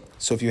v'chalutza.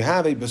 So if you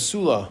have a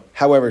basula,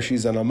 however,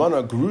 she's an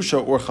amana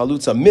grusha or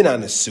chalutza mina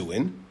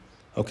nesuin.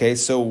 Okay,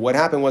 so what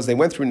happened was they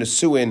went through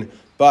nesuin,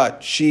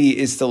 but she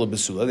is still a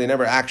basula. They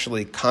never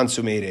actually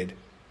consummated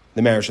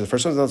the marriage of the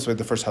first husband. So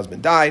the first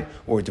husband died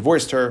or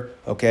divorced her.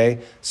 Okay,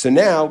 so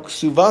now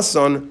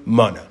ksuvason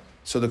mana.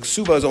 So the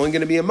ksuba is only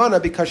going to be a mana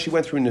because she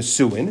went through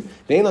nesuin.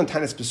 Ve'elan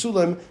tainus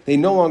besulim.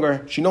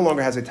 She no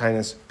longer has a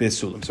tainus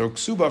besulim. So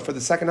ksuba for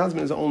the second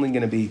husband is only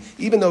going to be,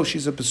 even though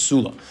she's a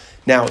besula.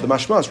 Now the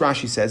mashmas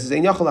Rashi says is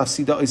ein yachol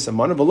afsida is a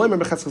mana v'loimer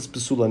bechatzkas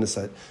besula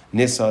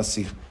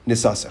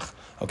nisasich.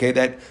 Okay,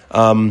 that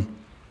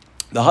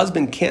the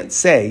husband can't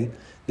say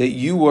that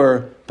you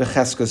were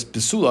becheskas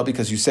besula,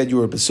 because you said you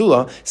were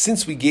besula,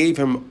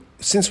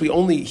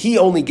 he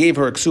only gave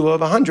her a ksuva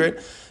of 100,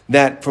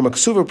 that from a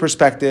ksuva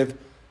perspective,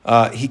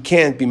 he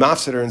can't be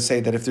mafseder and say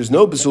that if there's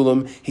no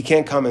besulim, he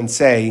can't come and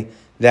say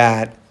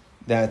that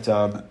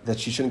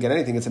she shouldn't get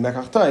anything. It's a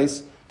mekach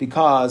tais,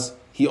 because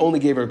he only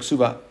gave her a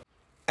ksuva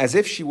as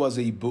if she was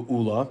a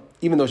be'ula,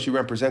 even though she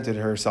represented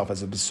herself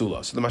as a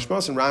besula. So the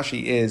mashmas in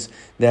Rashi is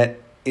that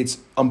it's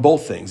on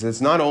both things.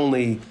 It's not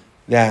only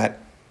that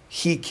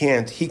he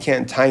can't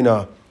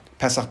taina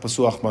pesach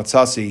pasuach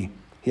matzasi,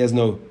 he has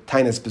no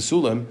tainas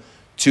besulim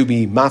to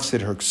be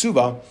mafsid her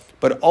ksuba,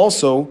 but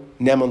also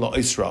neman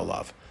la'isra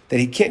alav, that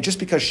he can't, just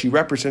because she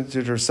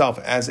represented herself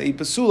as a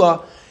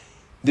besula,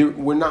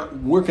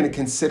 we're going to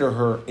consider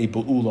her a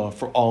be'ula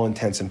for all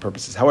intents and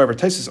purposes. However,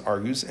 Taisus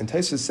argues, and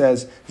Taisus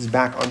says, this is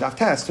back on Daf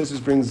Tes,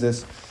 Taisus brings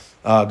this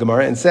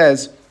Gemara and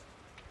says,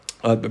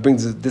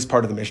 brings this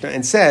part of the Mishnah,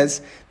 and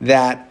says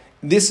that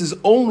this is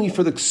only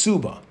for the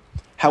ksuba.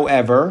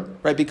 However,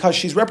 right, because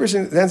she's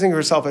representing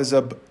herself as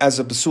a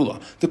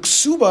besula, the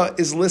ksuba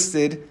is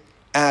listed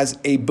as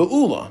a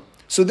be'ula.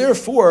 So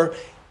therefore,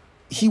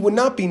 he would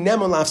not be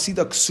neman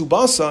lafsida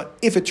ksubasa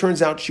if it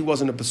turns out she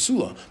wasn't a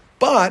besula.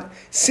 But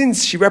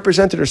since she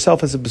represented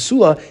herself as a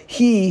besula,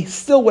 he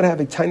still would have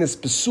a tainas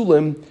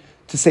besulim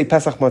to say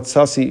pesach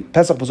pasuach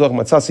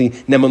matzasi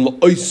neman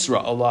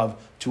lo'isra alav,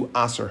 to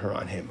aser her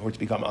on him, or to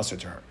become aser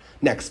to her.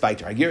 Next,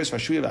 weiter.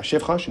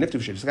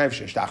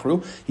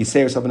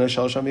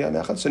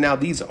 So now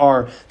these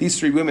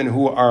three women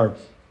who are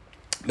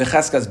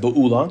mecheskas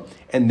be'ula,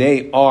 and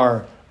they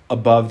are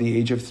above the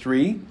age of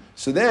 3.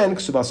 So then,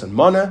 ksubas and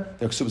mana,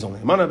 their ksubas is only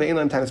mana,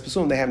 ve'elam tainas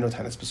besulim, they have no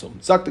tainas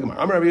besulim. Zak the Gemara,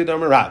 Amar Rabbi Yehuda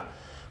Amar Rav,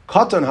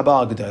 Katan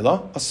habal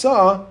gedayla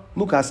asa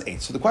mukas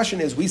 8. So the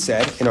question is, we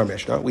said in our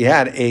Mishnah, we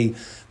had a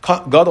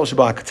gadol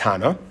shabal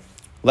katana,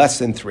 less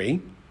than 3.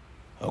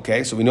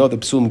 Okay, so we know the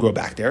besulim grow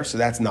back there, so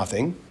that's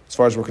nothing. As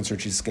far as we're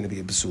concerned, she's going to be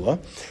a besula.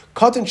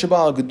 Katan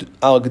shabal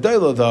al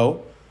gedayla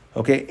though,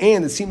 okay,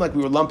 and it seemed like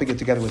we were lumping it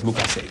together with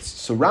mukas 8.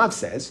 So Rav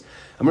says,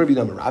 I'm going to be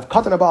Rav,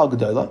 katan habal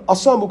gedayla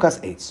asa mukas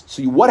 8.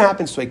 So what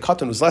happens to a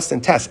katan who's less than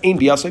tes, ein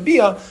biyasai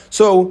bia,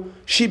 so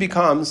she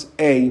becomes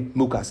a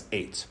mukas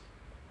 8.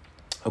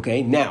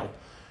 Okay, now,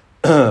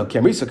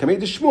 Kamrisa kamei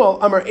de Shmuel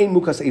amar ein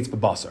mukas 8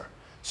 bebasar.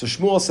 So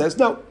Shmuel says,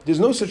 no, there's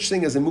no such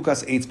thing as a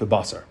mukas 8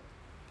 bebasar.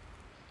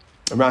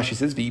 And Rashi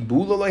says,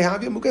 v'ibula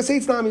loyhavya mukas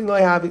 8 nami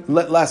loyhavya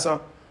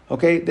lesa.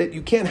 Okay, that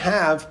you can't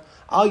have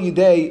al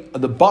yidei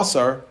the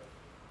basar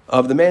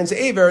of the man's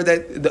aver,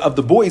 of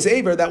the boy's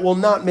aver, that will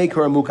not make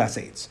her a mukas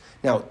 8.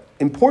 Now,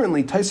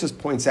 importantly, Taisus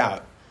points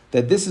out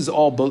that this is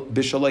all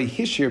bishalei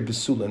hishir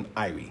besulim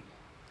iri,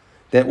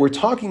 that we're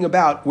talking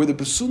about where the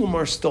besulim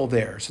are still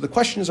there. So the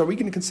question is, are we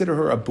going to consider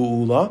her a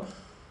bu'ula,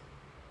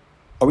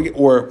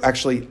 or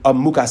actually a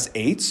mukas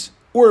 8,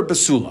 or a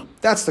besula?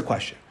 That's the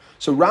question.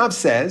 So Rav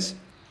says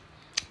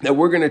that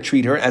we're going to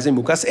treat her as a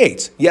mukas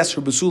 8. Yes,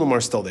 her besulim are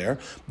still there,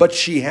 but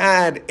she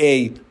had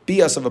a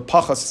bias of a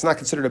pachas. It's not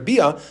considered a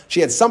bia.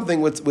 She had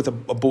something with a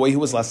boy who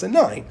was less than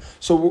 9.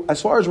 So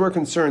as far as we're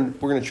concerned,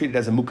 we're going to treat it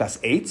as a mukas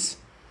 8.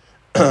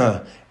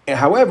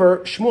 However,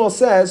 Shmuel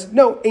says,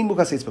 no, ein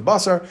mukas 8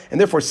 bebasar, and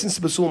therefore, since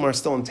the besulim are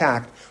still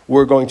intact,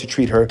 we're going to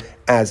treat her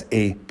as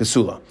a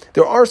besula.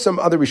 There are some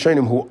other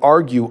Rishonim who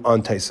argue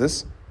on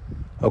Taisus,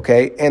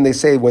 okay, and they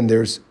say even when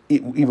there's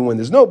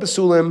no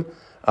besulim,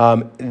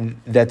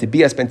 that the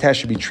bias bentes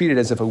should be treated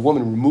as if a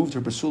woman removed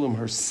her besulim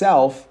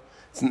herself.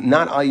 It's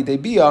not al yidei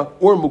bia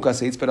or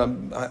mukas 8, but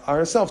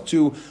herself,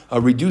 to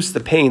reduce the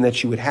pain that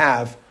she would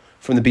have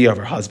from the bia of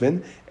her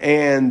husband.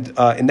 And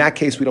in that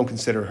case, we don't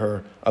consider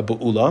her a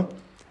be'ula.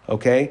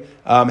 Okay.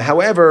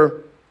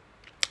 However,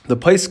 the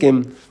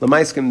paiskim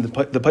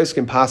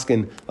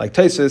paskin like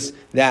Taisus,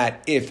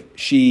 that if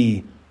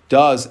she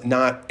does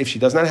not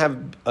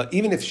have,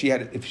 even if she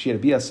had a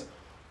bias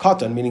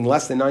katan, meaning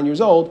less than 9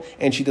 years old,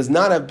 and she does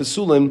not have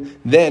besulim,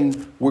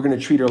 then we're going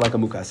to treat her like a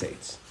mukas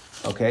 8.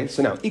 Okay.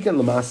 So now ikan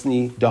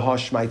lamasni daha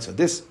shmaitza.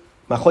 This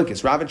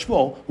machlokes Rav and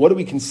Shmuel. What do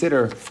we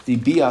consider the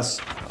bias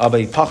of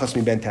a pachas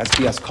mi ben tes,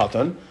 bias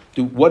katan?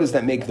 What does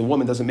that make? The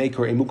woman doesn't make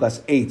her a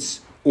mukas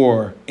 8.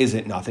 Or is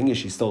it nothing? Is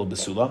she still a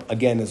besula?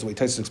 Again, as the way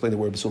Taisus explained, the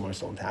word besulim are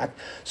still intact.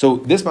 So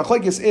this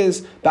machlokes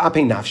is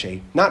ba'apei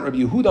nafshe, not Rabbi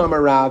Yehuda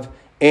Amar Rav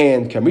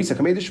and Kamrisa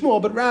kamei de Shmuel,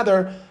 but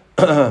rather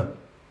Katan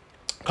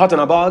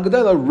Abal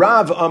Gedela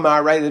Rav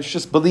Amar. Right? It's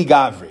just Bali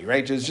Gavri.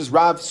 Right? It's just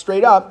Rav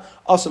straight up.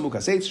 Also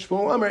mukas 8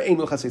 Shmuel Amar ein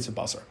mukas 8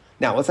 basar.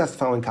 Now let's ask the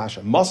following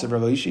kasha. Masav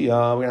Rav Ishia.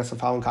 We're going to ask the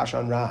following kasha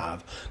on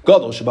Rav.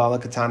 Gadol shabala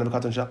katana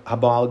v'katan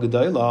habal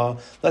gedela.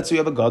 Let's say you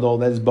have a gadol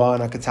that is ba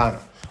and a katana,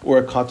 or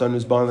a katan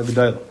who's ba and a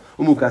gedela.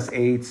 Umukas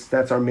 8,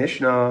 that's our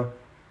Mishnah.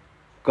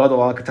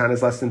 Gadol al katana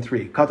is less than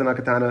 3. Katan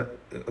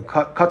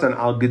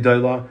al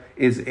gedayla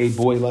is a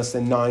boy less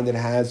than 9 that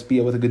has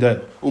bia with a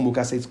gedayla.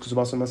 Umukas 8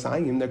 ksubas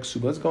masayim, their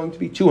ksuba is going to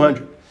be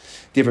 200.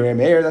 Divrei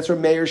Meir, that's our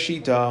Meir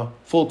Shita,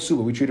 full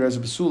ksuba. We treat her as a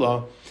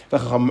besula.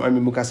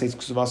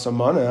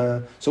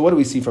 So what do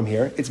we see from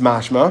here? It's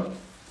mashma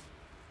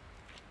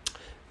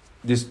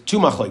there's two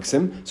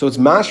machleksim, so it's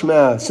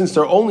mashma, since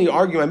they're only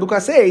arguing on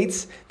mukas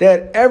eitz,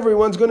 that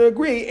everyone's going to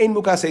agree in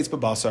mukas eitz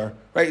b'basar,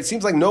 right? It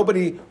seems like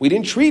we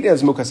didn't treat it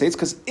as mukas eitz,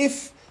 because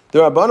if the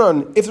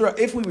Rabbanon,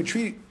 if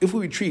we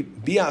would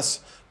treat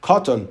bias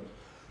katan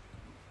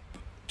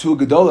to a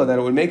gedola, that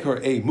it would make her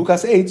a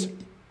mukas eitz,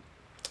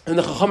 and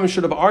the Chachamim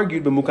should have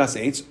argued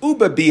b'mukas eitz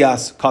uba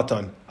bias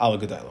katan ala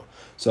gedola.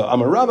 So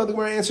Amar Rava, the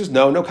Gemara answers,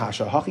 no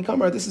kasha. Hachi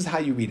kamar, this is how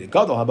you read it.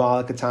 Gadol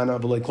haba katana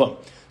v'loy klum.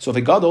 So if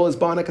a gadol is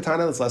ba'ana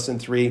katana that's less than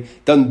 3,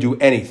 doesn't do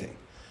anything.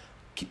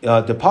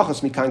 The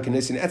pachos mikan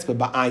kenisin etzba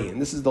ba'ayin.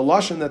 This is the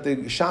lashon that the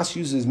Shas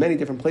uses many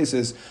different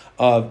places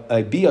of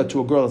a bia to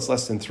a girl that's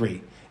less than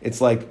 3.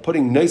 It's like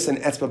putting nisan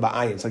etzba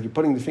ba'ayin. It's like you're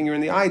putting the finger in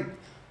the eye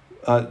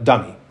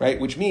dummy, right?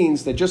 Which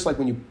means that just like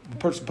when the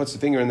person puts the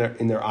finger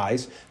in their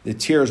eyes, the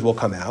tears will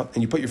come out,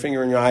 and you put your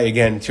finger in your eye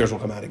again, tears will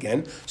come out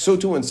again. So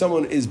too, when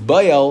someone is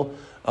bayel,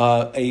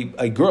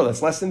 a girl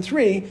that's less than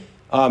 3,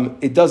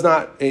 it does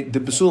not. The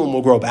basulim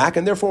will grow back,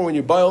 and therefore,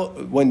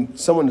 when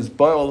someone is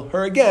bayel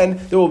her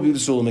again, there will be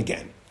basulim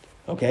again.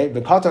 Okay,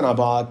 the katan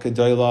abal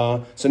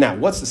kedayla. So now,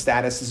 what's the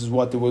status? This is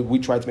what we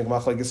tried to make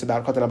machlekes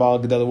about. Katan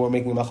abal kedayla, we're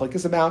making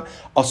machlekes about.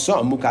 Asa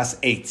mukas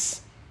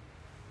eitz.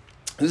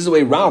 This is the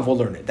way Rav will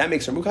learn it. That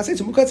makes her mukas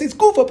eitz. Mukas eitz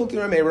gufa pukti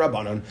ramei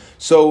rabbanon.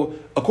 So,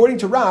 according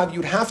to Rav,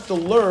 you'd have to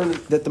learn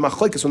that the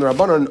machlekes, when the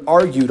rabbanon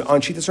argued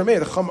on shitas ramei,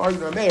 the chum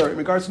argued ramei in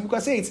regards to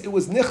mukas eitz, it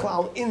was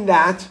nichlal in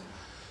that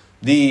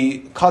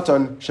the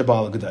katan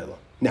shabal gedayla.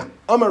 Now,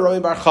 Amar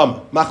Rami bar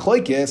Chama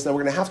machlekes. Now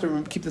we're going to have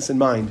to keep this in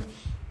mind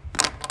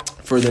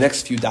for the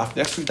next few daf. The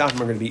next few daf are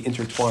going to be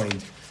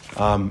intertwined.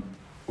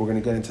 We're going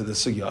to get into the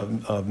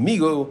sugya of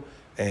migu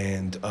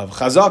and of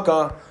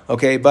chazaka,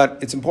 okay, but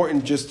it's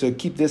important just to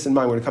keep this in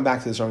mind. We're going to come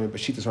back to this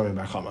Shitas Rami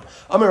bar Chama.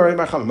 Amar Rami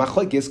bar Chama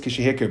machlekes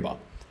k'shehikir ba.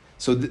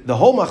 So the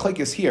whole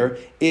machlekes here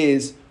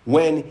is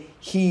when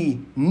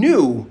he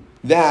knew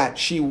that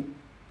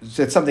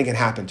something had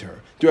happened to her.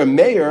 Through a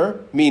mayor,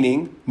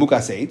 meaning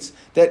mukas eitz,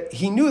 that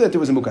he knew that there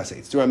was a mukas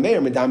eitz. Through a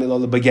mayor, medami lo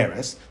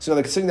begeres. So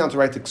they're sitting down to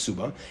write the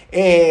ksuba,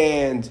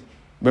 and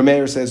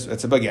Rameir says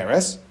it's a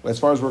bageres. As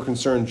far as we're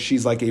concerned,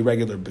 she's like a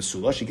regular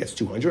basula. She gets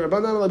 200.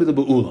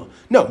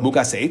 No,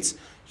 mukas eitz.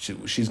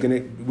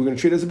 We're gonna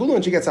treat her as a bula,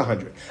 and she gets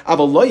 100.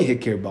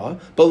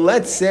 But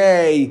let's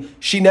say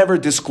she never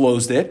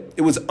disclosed it.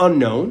 It was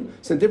unknown.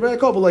 So it's a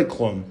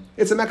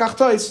mekach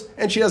tois,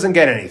 and she doesn't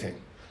get anything.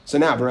 So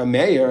now,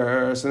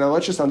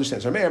 let's just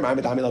understand. So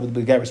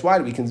why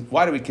do we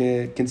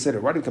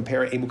consider? Why do we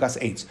compare a mukas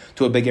eitz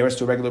to a begeres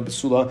to a regular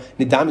basula?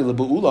 Nidami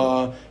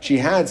lebuula. She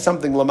had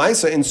something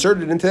lamaisa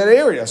inserted into that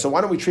area. So why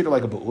don't we treat her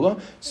like a buula?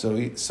 So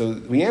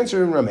we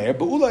answer in Rameir.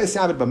 Buula is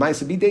sabed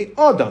b'maisa b'dei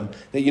adam.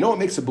 That you know what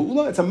makes a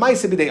buula? It's a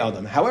maisa b'dei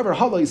adam. However,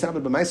 hala is sabed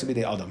b'maisa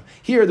b'dei adam.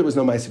 Here there was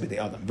no maisa b'dei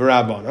adam.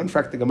 V'rabbanan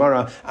frak the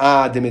Gemara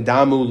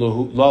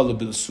demidamu la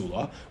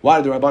lebasula.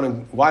 Why did the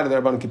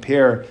Rabbanan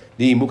compare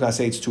the mukas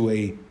eitz to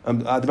a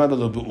why do the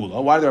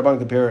Rabbanan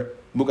compare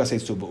mukas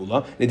eitz to a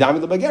bu'ula? Nedami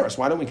lebageres.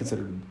 Why don't we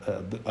consider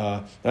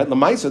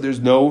lemaisa?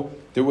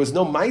 There was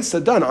no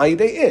maisa done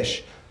ayidei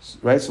ish,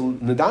 right? So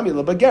nedami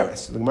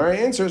lebageres. The Gemara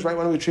answers, right?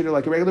 Why don't we treat her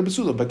like a regular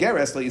basula?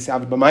 Bageres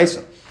le'isav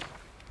b'maisa.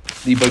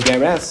 The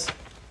bageres.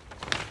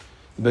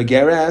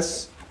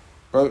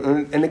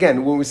 And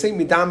again, when we say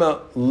midama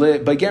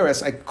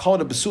lebageres, I call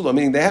it a basula,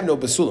 meaning they have no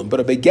basulam. But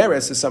a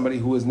bageres is somebody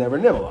who is never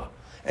nivela,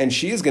 and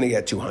she is going to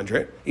get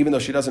 200, even though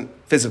she doesn't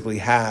physically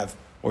have,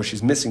 or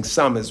she's missing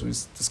some, as we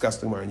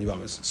discussed in Gemara and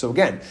Yavamas. So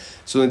again,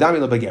 Nidami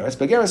Bageres.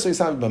 Bageres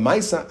Yisam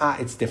B'Maisa,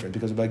 it's different,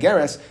 because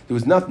Bageres, there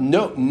was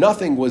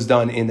nothing was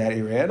done in that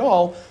area at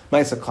all.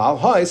 Maisa Klal,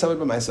 Hi, Yisam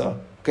B'Maisa.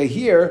 Okay,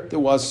 here, there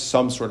was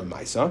some sort of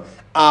Maisa.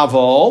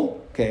 Avol,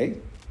 okay,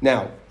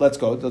 now, let's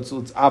go. Let's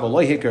Avol,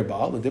 Loi Hikir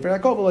Ba, L'Divrei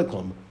Yaakov, Loi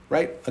Klum.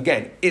 Right?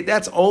 Again,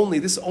 this only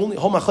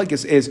whole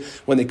machlekes is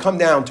when they come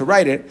down to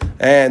write it,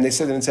 and they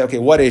sit there and say, okay,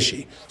 what is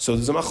she? So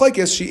there's a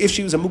machlekes, if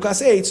she was a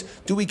mukas eitz,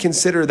 do we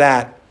consider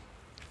that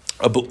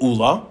a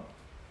bu'ula,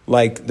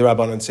 like the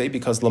Rabbanan say,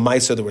 because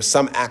lamaisa there was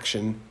some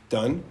action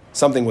done,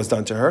 something was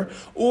done to her,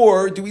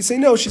 or do we say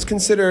no, she's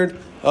considered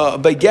a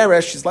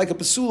begeresh, she's like a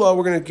basula,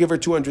 we're going to give her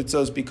 200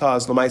 zos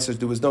because lamaisa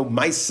there was no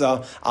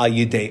maisa al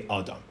yidei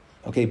adam.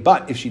 Okay,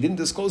 but if she didn't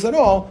disclose at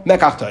all,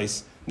 mekach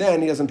tais,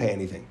 then he doesn't pay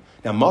anything.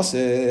 Now,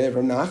 Maseh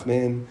from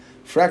Nachman,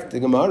 Frak the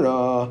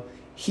Gemara,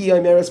 Hi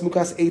Imeres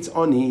Mukas Eitz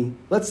Ani.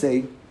 Let's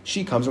say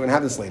she comes, we're going to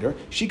have this later.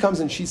 She comes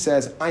and she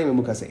says, I am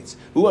a Mukas Eitz.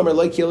 Who am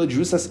like Yela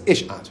Drusas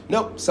Ishat?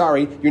 No,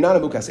 sorry, you're not a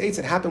Mukas Eitz.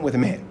 It happened with a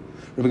man.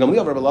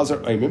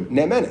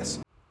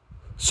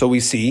 So we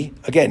see,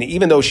 again,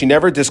 even though she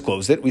never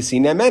disclosed it, we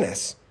see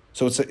Nemenes.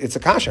 So it's a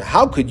kasha.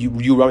 How could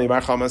you Rami bar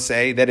Chama,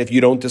 say that if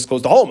you don't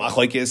disclose the whole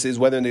machlekes is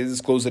whether they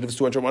disclose it if it's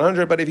 200,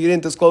 100, but if you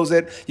didn't disclose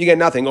it, you get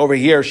nothing. Over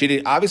here,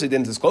 she obviously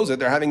didn't disclose it.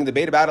 They're having a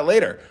debate about it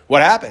later.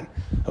 What happened?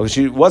 Okay,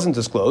 she wasn't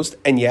disclosed,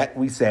 and yet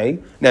we say,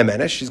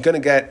 Nemenesh, she's going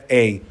to get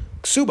a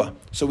ksuba.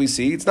 So we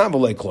see it's not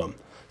v'lei klum.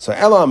 So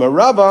Ela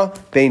Marava,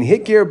 Bein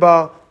Hikir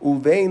Ba,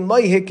 Uvein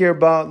Loi Hikir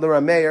Ba, the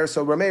Rameir.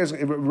 So Rava's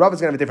going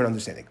to have a different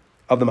understanding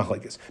of the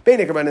machlekes. Bein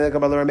Hikir Ba,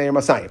 Rameir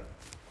Masayim.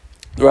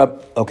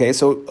 Okay,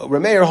 so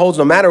Rameir holds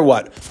no matter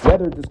what,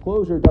 whether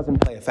disclosure doesn't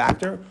play a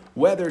factor,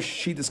 whether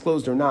she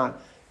disclosed or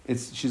not,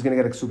 she's going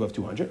to get a ksuba of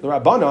 200. The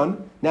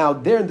Rabbanon, now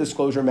their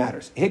disclosure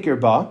matters. Hikir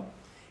ba,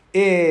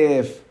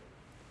 if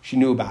she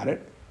knew about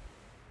it,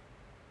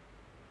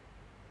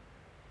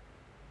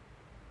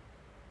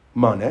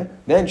 Maneh,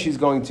 then she's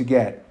going to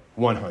get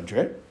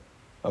 100.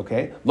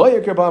 Okay, lo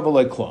yikir ba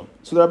v'lo klum.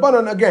 So the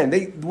Rabbanon, again,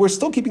 we're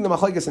still keeping the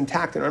machlekes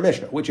intact in our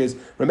Mishnah, which is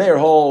Rameir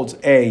holds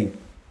a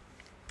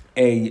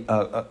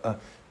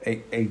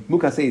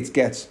mukaseitz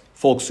gets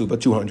full ksuba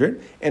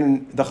 200,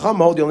 and the chum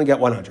hold you only get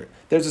 100.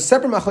 There's a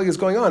separate machlekes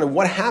going on, and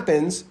what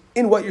happens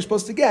in what you're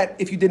supposed to get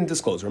if you didn't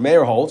disclose.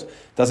 Rameir holds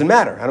doesn't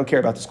matter. I don't care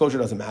about disclosure;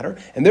 doesn't matter,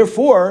 and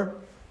therefore.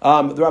 The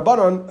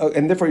Rabbanon,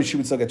 and therefore she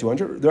would still get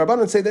 200. The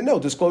Rabbanon say that no,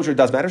 disclosure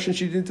does matter. Since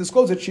she didn't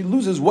disclose it, she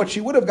loses what she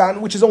would have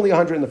gotten, which is only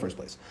 100 in the first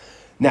place.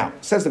 Now,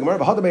 says the Gemara,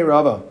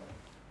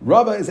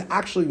 Rava is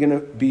actually going to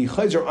be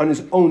chayzer on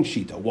his own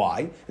shita.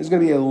 Why? There's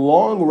going to be a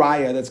long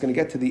raya that's going to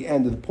get to the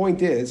end. And the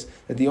point is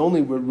that the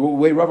only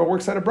way Rava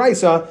works out of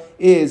Brisa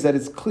is that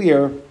it's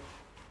clear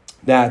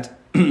that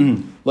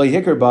lo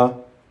hikr ba,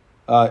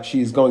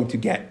 she is going to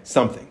get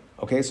something.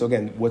 Okay, so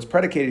again, what's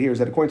predicated here is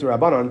that according to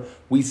Rabbanon,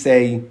 we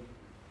say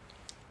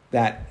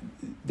that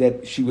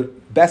she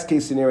would, best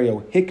case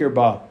scenario, hikr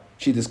ba,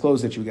 she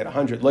disclosed that she would get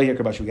 100, lo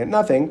hikr ba, she would get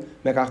nothing,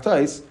 mekach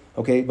tais,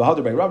 okay,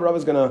 b'hadur bei Rav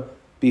is going to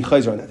be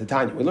chayzer on that. The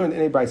Tanya, we learned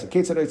in a brayso,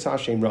 ketzad yitzah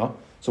shemra.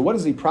 So what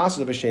is the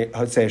process of a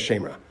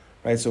shemra?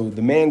 Right, so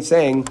the man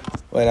saying,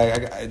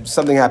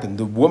 something happened,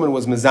 the woman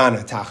was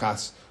mezana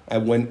tachas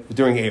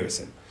during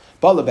Erison.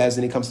 Balabez,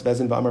 and he comes to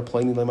Bezin, V'amar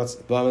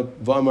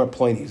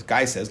Pliny. His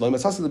guy says, so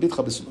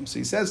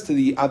he says to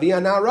the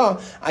Avia Nara,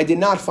 I did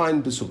not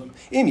find Besulim.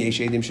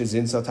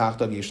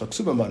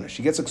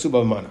 She gets a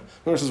ksuba of mana.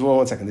 Gemara says, well,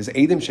 1 second. There's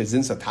Edim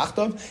Shezinsa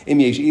Tachtav.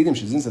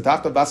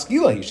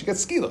 She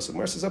gets skila. So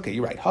Gemara says, okay,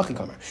 you're right. Hachi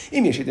Kamar.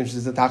 She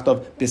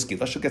gets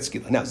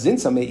skila. Now,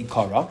 Zinsa me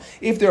ikara.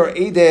 If there are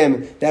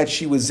Edim that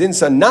she was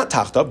Zinsa not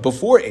Tachtav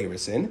before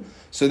Erison,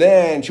 so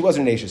then she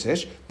wasn't an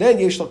Ashish, then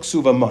Yesh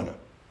ksuba mana.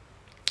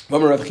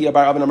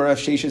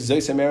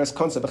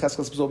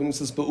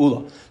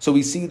 So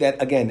we see that,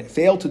 again,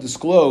 fail to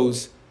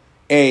disclose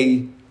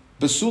a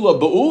besula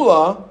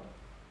ba'ula,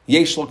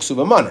 yesh lo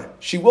ksuva mana.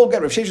 She will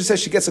get, Rav Shesha says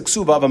she gets a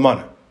ksuva of a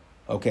mana.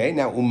 Okay,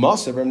 now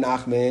Umasa Rav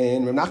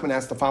Nachman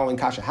asked the following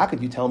kasha, how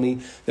could you tell me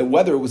that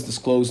whether it was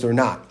disclosed or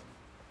not,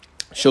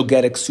 she'll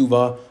get a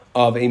ksuva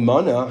of a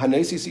mana? So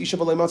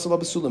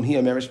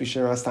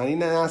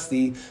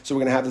we're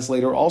going to have this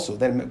later also.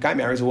 Then a guy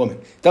marries a woman,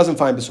 doesn't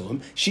find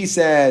basulim. She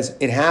says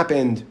it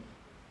happened.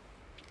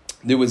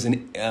 There was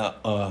an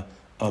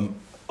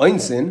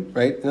einsin,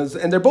 right?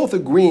 And they're both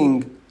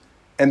agreeing,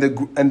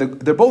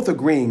 they're both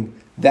agreeing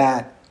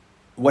that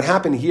what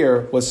happened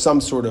here was some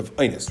sort of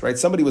einus, right?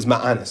 Somebody was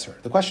ma'anis her.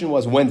 The question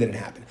was, when did it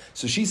happen?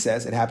 So she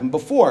says it happened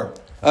before.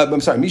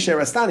 Misha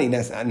Rastani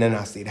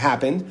nanasti. It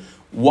happened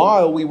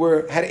while we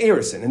had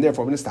Erison, and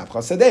therefore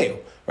Nistapcha Sadeo.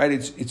 Right?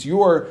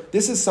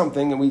 This is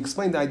something, and we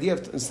explained the idea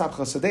of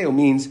Nistapcha Sadeo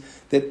means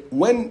that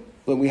when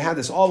we had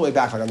this all the way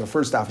back, like on the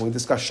first half, when we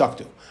discussed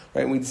Shaktu,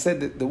 right? And we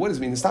said that what does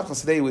it mean? Nistapcha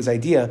Sadeo is the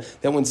idea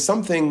that when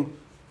something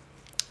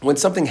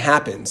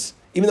happens,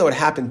 even though it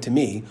happened to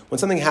me, when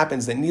something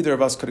happens that neither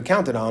of us could have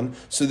counted on,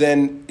 so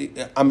then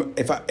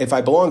if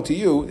I belong to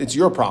you, it's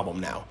your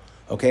problem now.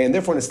 Okay, and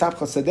therefore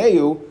Nistapcha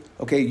Sadeu,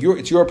 okay,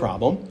 it's your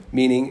problem,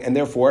 meaning, and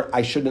therefore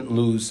I shouldn't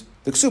lose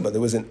the ksuba. There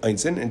was an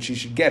einsin, and she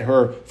should get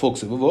her full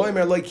ksuba.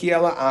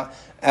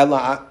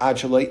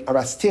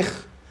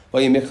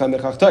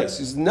 He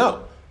says,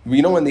 no.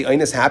 You know when the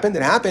einis happened?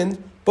 It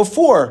happened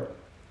before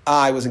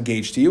I was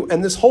engaged to you,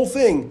 and this whole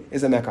thing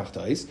is a mekach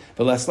tais,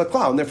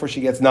 and therefore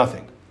she gets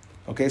nothing.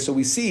 Okay, so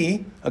we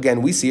see,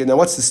 now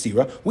what's the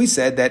stira? We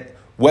said that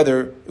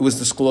whether it was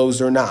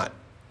disclosed or not,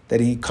 that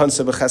he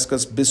kansa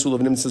b'cheskas bisul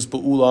of nimtzas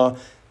ba'ula,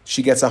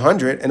 she gets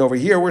 100, and over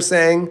here we're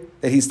saying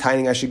that he's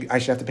tithing, I should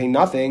have to pay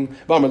nothing.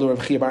 When Rav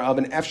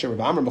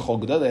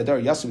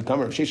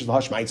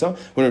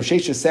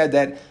Shesha said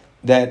that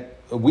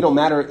we don't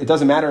matter, it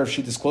doesn't matter if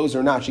she disclosed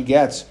or not, she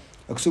gets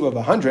a ksuba of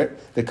 100,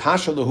 the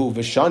kasha lahu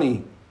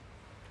v'shani,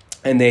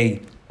 and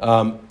they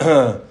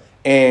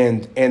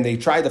and they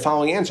tried the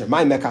following answer.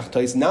 My mekach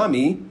tois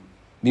nami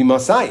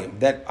mimasayim.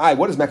 That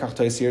what is mekach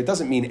tois here? It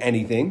doesn't mean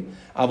anything.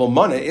 Avol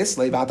mana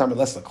islay v'atam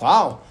les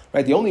laklal.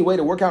 Right. The only way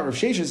to work out Rav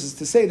Sheshes is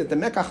to say that the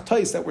mekach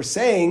tois that we're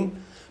saying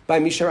by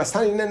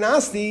misharastani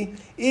nanasti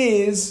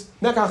is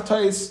mekach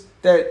tois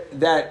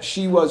that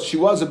she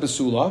was a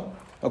basula.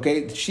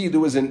 Okay, there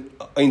was an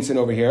einsin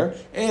over here,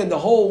 and the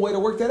whole way to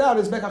work that out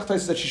is mekach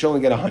tois that she should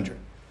only get 100.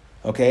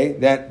 Okay,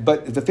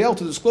 but if the fail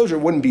to disclosure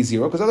wouldn't be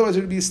 0, because otherwise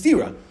it would be a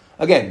stira.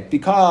 Again,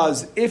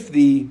 because if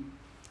the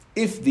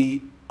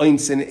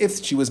einsin,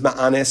 if she was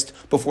ma'anest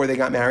before they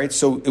got married,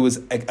 so it was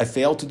a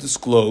fail to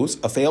disclose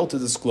that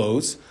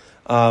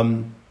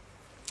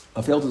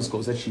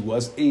she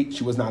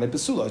was not a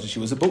basula, she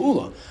was a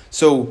ba'ula.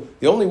 So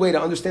the only way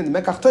to understand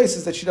the mekach tais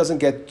is that she doesn't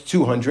get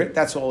 200.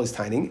 That's all his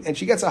tining, and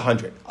she gets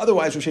 100.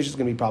 Otherwise, Rosh Hashanah is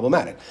going to be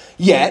problematic.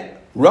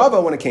 Yet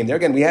Rava, when it came there,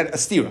 again, we had a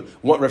stira.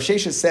 What Rav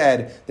Sheshes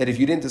said that if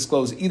you didn't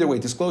disclose, either way,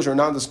 disclosure or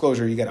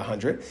non-disclosure, you get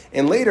 100.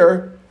 And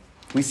later,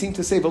 we seem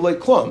to say v'loy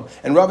klum,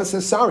 and Rava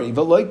says sorry.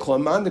 V'loy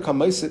klum man dekam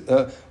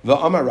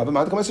v'amar Rava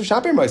man dekam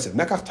shaper meisav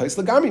mekach tois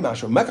legami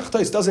masho. Mekach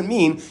tois doesn't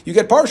mean you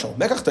get partial.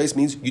 Mekach tois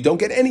means you don't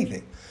get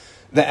anything.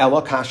 The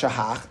ella kasha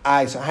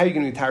hach. So how are you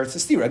going to be tired? It's a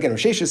stira again. Rav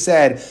Sheshes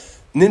said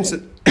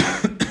nimsa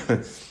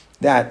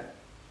that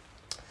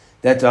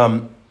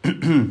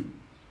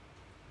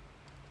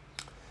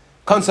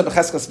Kansa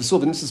b'cheskas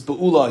b'sul v'nimsas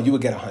b'ula, you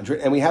would get 100,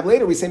 and we have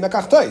later we say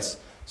mekach tois.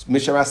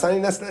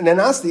 Misharasani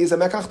nenasti is a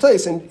mekach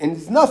tois and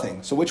it's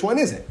nothing. So which one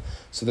is it?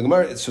 So the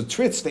Gemara, so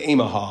tritz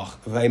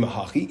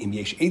ve'emahachi im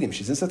yesh edim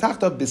she's in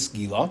satachta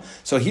bisgila.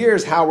 So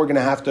here's how we're going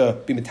to have to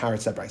be mitaret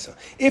sebraisa.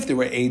 If there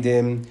were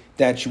edim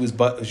that she was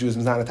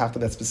mizana tachta,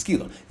 that's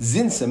bisgila.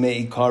 Zinsa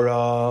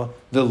meikara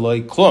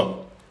v'loy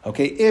klum.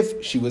 Okay,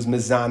 if she was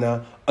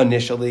mizana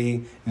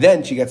initially,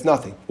 then she gets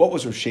nothing. What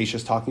was Rav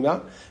Sheshes talking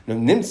about? No,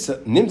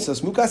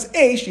 nimsas mukas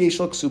eish yesh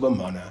lo ksuba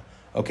mana.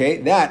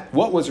 Okay,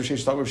 what was Rav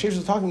Sheshes talking about? Rav Sheshes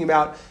was talking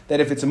about that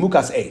if it's a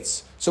mukas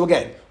eitz. So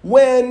again,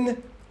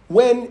 when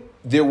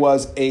there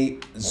was a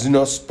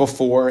znus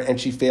before and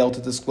she failed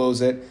to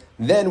disclose it,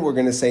 then we're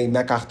going to say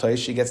mekach tois,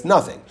 she gets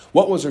nothing.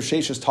 What was Rav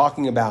Sheshes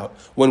talking about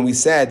when we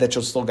said that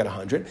she'll still get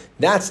 100?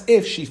 That's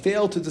if she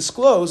failed to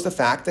disclose the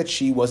fact that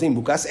she was a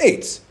mukas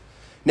eitz.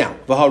 Now,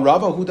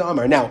 v'harava hu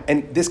da'amar. Now,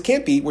 and this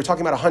can't be, we're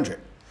talking about 100.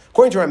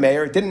 According to our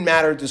mayor, it didn't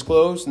matter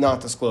disclose, not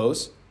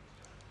disclose.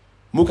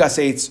 Mukas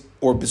eitz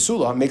or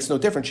besula makes no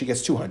difference, she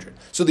gets 200.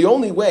 So the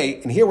only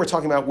way, and here we're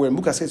talking about where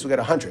mukas eitz will get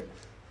 100.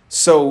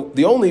 So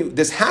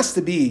this has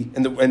to be,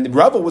 and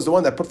Rava was the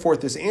one that put forth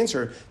this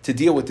answer to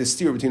deal with this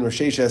steer between Rav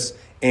Sheshes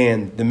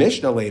and the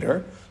Mishnah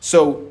later.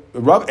 So,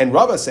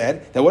 Rava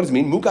said that what does it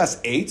mean?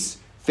 Mukas eitz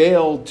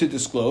failed to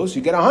disclose,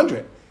 you get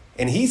 100.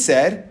 And he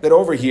said that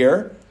over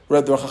here,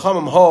 the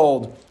Chachamim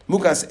hold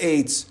mukas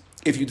eitz.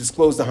 If you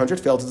disclose the 100,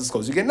 fail to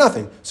disclose, you get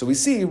nothing. So we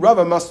see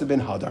Rava must have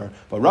been hadar,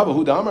 but Rava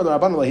hu da'amar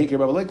l'Rabbanan lahikir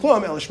Rava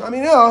leklum el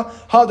shmamina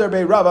hadar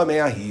be Rava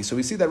me'ahi. So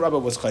we see that Rava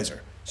was chayzer.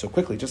 So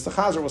quickly, just the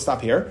chazer. We'll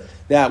stop here.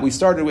 That we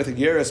started with a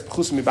geras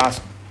pchusim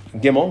mibas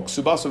gimel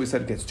ksuba. So we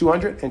said it gets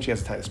 200, and she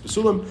has a tinus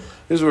besulim.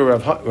 This is where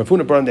Rav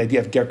Huna brought in the idea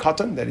of ger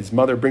katan, that his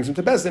mother brings him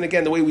to Bezdin.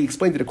 Again, the way we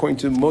explained it, according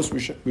to most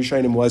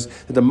Rishonim, was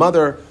that the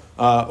mother.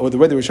 Or the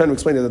way the Rishonim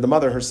explained it, that the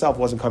mother herself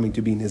wasn't coming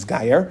to be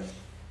Nizgayer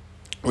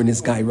or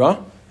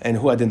Nizgaira, and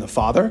who had been the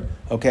father,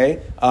 okay?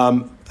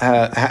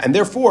 And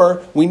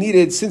therefore, we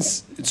needed,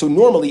 so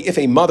normally if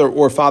a mother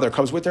or father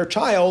comes with their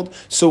child,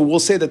 so we'll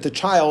say that the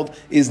child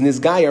is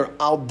Nizgayer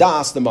al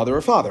das, the mother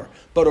or father.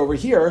 But over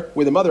here,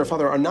 where the mother or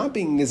father are not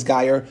being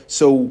Nizgayer,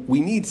 so we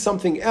need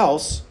something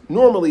else.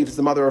 Normally, if it's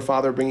the mother or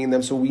father bringing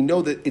them, so we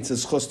know that it's a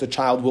schus, the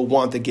child will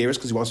want the gerus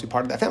because he wants to be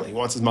part of that family. He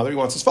wants his mother, he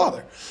wants his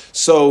father.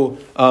 So,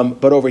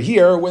 but over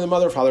here, where the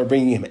mother or father are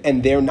bringing him,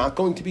 and they're not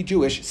going to be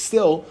Jewish,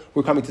 still,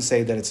 we're coming to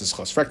say that it's a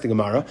schus. Frek the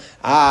Gemara,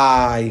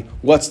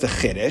 what's the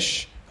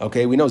chiddush?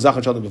 Okay, we know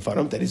Zachan Shalom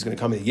B'Farim, that he's going to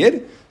come in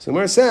Yid. So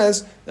Gemara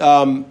says,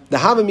 the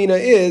Havamina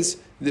is,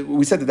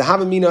 we said that the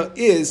Havamina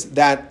is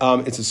that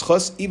it's a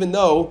schus, even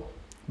though,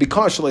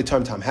 because Shalei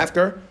Tam Tam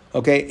Hefker,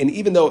 okay, and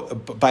even though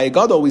by a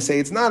gadol we say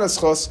it's not a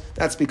schos,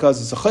 that's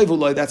because it's a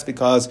chayvulay, that's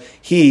because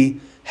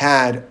he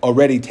had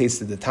already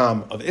tasted the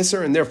tam of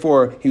Isser, and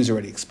therefore he was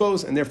already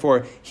exposed, and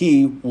therefore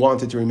he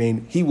wanted to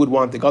remain,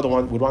 the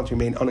gadol would want to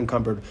remain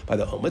unencumbered by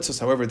the whole mitzvahs.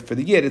 However, for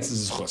the yid, it's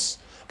a schos.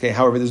 Okay,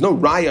 however, there's no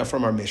raya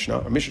from our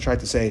Mishnah. Our Mishnah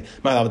tried to say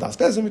Ma'alav Das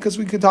Bezin because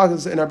we could talk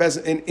in our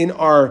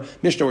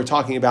Mishnah. We're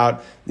talking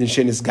about the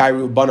Shenis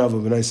Gairu Banav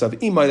U'Benaisav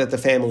Imai, that the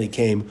family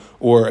came,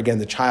 or again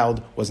the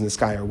child was in the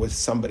sky or with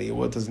somebody.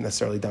 Well, it doesn't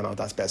necessarily done Al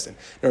Das Bezin.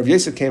 Now Rav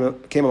Yosef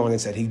came along and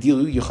said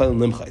Higdilu Yuchal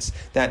Limchais,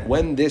 that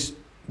when this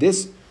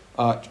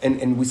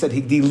and we said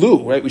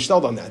Higdilu, right? We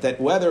shelled on that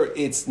whether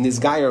it's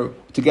Nizgayer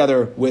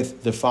together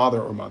with the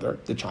father or mother,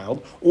 the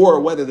child, or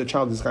whether the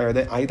child is Nizgayer,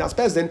 that Ayidas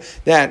Bezdin,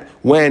 that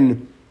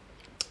when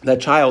that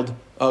child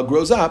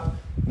grows up,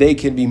 they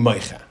can be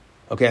meicha.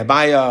 Okay,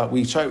 Abaya,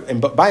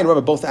 Abaya and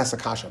Rava both asked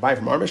Akasha. Abaya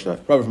from our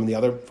Mishnah, Rava from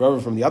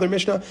the other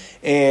Mishnah,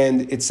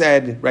 and it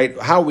said, right,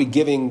 how are we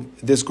giving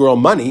this girl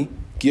money?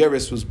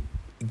 Gieris was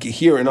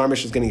here in our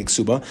Mishnah is getting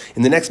Iksuba.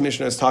 In the next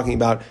Mishnah is talking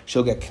about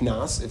she'll get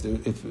Knas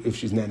if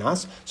she's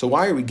Nenas. So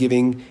why are we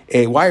giving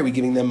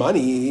them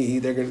money?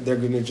 They're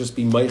going to just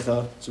be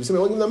meicha. So we say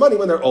we'll give them money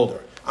when they're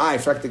older.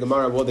 Frek the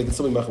Gemara, well, they can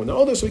still be meicha when they're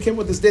older, so we came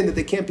with this din that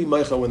they can't be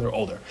meicha when they're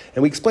older.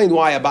 And we explained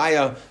why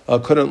Abaya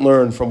couldn't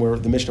learn from where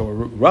the Mishnah, where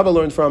Rava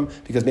learned from,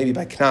 because maybe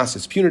by Knas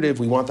it's punitive,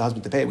 we want the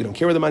husband to pay it, we don't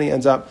care where the money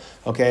ends up,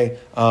 okay?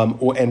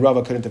 And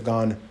Rava couldn't have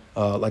gone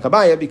like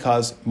Abaya,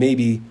 because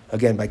maybe,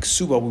 again, by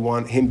Ksuba, we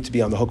want him to be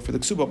on the hook for the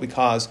Ksuba,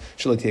 because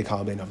Shalati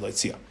Kalbein of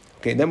Leitzia.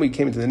 Okay, then we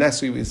came into the next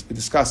week, we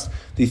discussed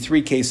the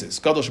three cases: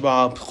 Gadol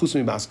Shabal,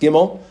 Chusmi Bas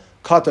Gimel,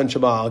 Katan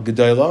Shabal,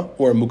 Gedola,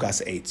 or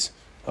Mukas Eitz.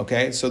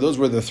 Okay, so those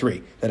were the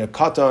three. That a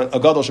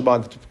gadol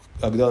shabbat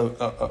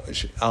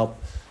al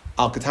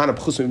katana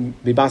pchus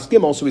mibas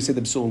gimel. So we say the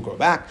b'sul grow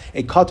back.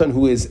 A katan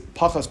who is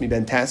pachas mi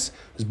ben tes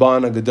is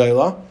ban a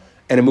gedola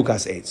and a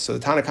mukas eitz. So the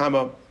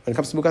Tanakama when it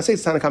comes to Mukas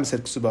Eitz, Tanakam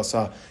said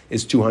Ksubasa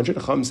is 200.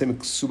 The Chacham said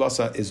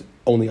Ksubasa is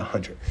only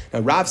 100. Now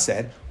Rav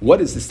said, what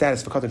is the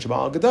status for Katan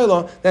Shabal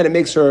Gedola? That it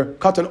makes her,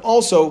 Katan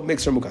also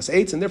makes her Mukas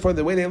Eitz, and therefore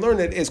the way they learn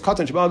it is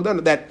Katan Shabal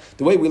Gedola, that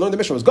the way we learned the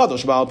Mishnah was Gadol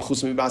Shabal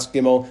B'chusim B'bas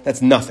Gimel,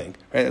 that's nothing,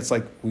 right? It's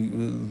like,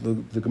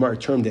 the Gemara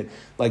termed it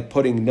like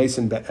putting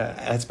Neisen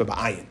Etzba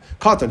Ba'ayin.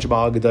 Katan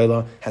Shabal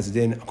Gedola has a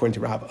din, according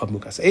to Rav, of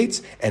Mukas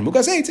Eitz, and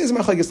Mukas Eitz is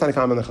Machlekes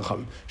Tanakam and the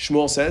Chacham.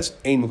 Shmuel says,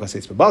 Ein Mukas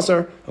Eitz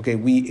B'basar. Okay,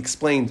 we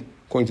explained,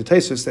 according to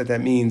Taisus,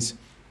 that means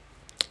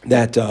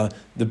that the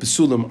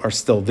Besulim are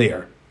still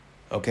there.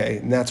 Okay,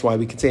 and that's why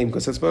we can say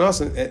because it's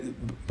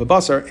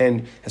Babasar,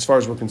 and as far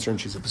as we're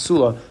concerned, she's a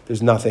Basula.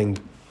 There's nothing,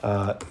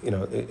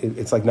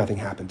 it's like nothing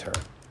happened to her.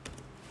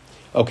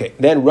 Okay,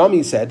 then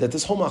Rami said that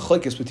this whole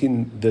machlekes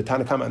between the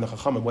Tanakama and the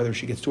Chacham, whether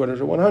she gets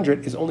 200 or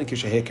 100, is only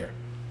Kishahikr.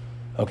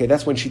 Okay,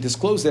 that's when she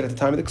disclosed it at the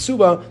time of the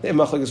Ksuba. The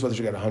machlekes whether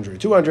she got 100 or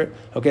 200.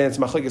 Okay, it's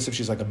machlekes if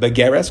she's like a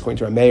begeres, according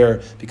to a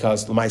mayor,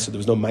 because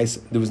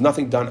l'maisa there was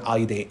nothing done al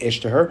yidei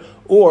ish to her,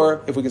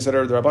 or if we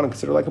consider the Rabbanan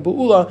consider like a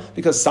bu'ula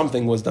because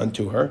something was done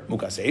to her,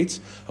 Mukas Eitz.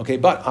 Okay,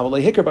 but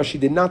avalei hikr, but she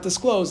did not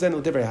disclose. Then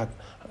l'divrei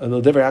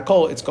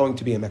hakol, it's going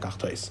to be a mekach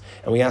tois.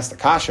 And we asked the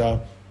kasha.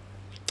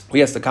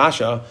 We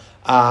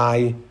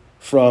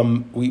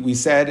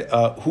said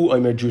who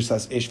omer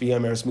drusas ish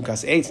v'yameres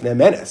Mukas Eitz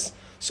ne'menes.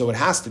 So it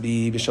has to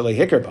be B'Shalei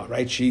Hikkerba,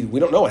 right? We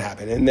don't know what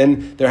happened. And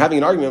then they're having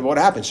an argument about what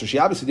happened. So she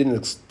obviously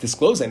didn't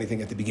disclose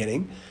anything at the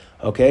beginning,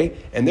 okay?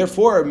 And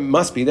therefore, it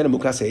must be that a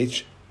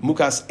Mukas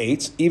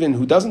Eitz, even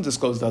who doesn't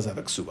disclose, does have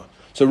a Ksuba.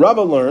 So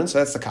Rava learns, so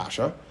that's the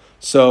Kasha.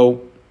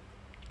 So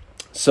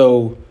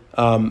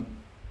Rava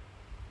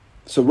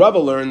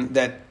learned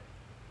that,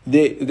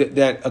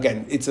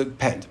 again, it's a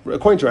pend.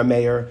 According to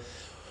Rameir,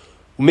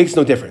 it makes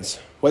no difference.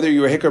 Whether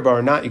you're a Hikkerba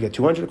or not, you get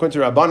 200. According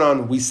to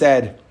Rabbanan, we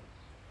said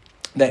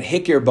that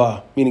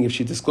hikirba, meaning if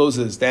she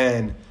discloses,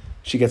 then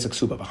she gets a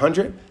ksuba of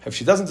 100. If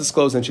she doesn't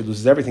disclose, then she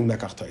loses everything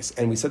mekach tois.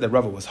 And we said that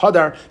Rava was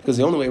hadar, because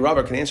the only way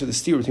Rava can answer the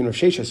steer between Rav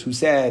Sheshes, who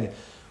said,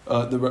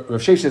 Rav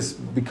Sheshes,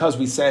 because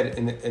we said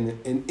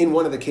in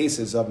one of the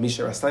cases of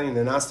Misha Rastani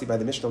and Nasti by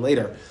the Mishnah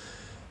later,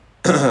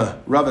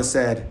 Rava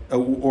said,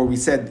 or we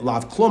said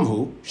lav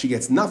klumhu, she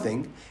gets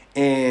nothing,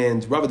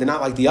 and Rava did not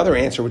like the other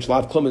answer, which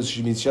lav klum is,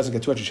 she means she doesn't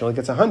get 200, she only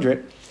gets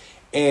 100,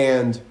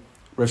 and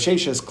Rav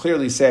Sheshes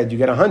clearly said you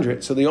get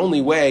 100, so the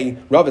only way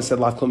Rava said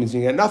lav klum means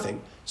you get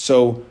nothing.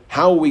 So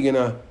how are we going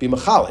to be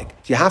machalik?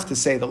 You have to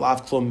say that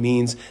lav klum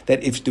means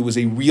that if there was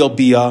a real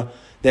bia,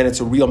 then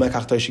it's a real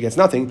mekach tois, she gets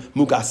nothing.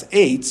 Mukas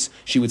Eitz,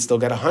 she would still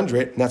get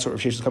 100, and that's what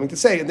Rav Sheshes is coming to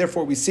say. And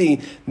therefore we see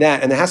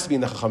that, and it has to be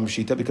in the Chacham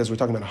Shita, because we're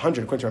talking about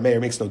 100, according to our mayor,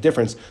 it makes no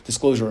difference,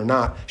 disclosure or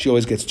not, she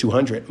always gets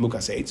 200,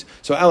 Mukas Eitz.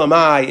 So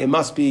Elamai, it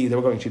must be that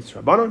we're going to Shitas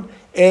Rabbanon,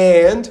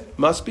 and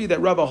must be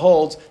that Rava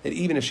holds that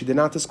even if she did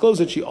not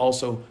disclose it, she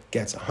also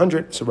gets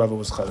 100. So Rava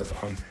was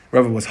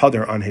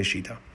hadar on his Shita.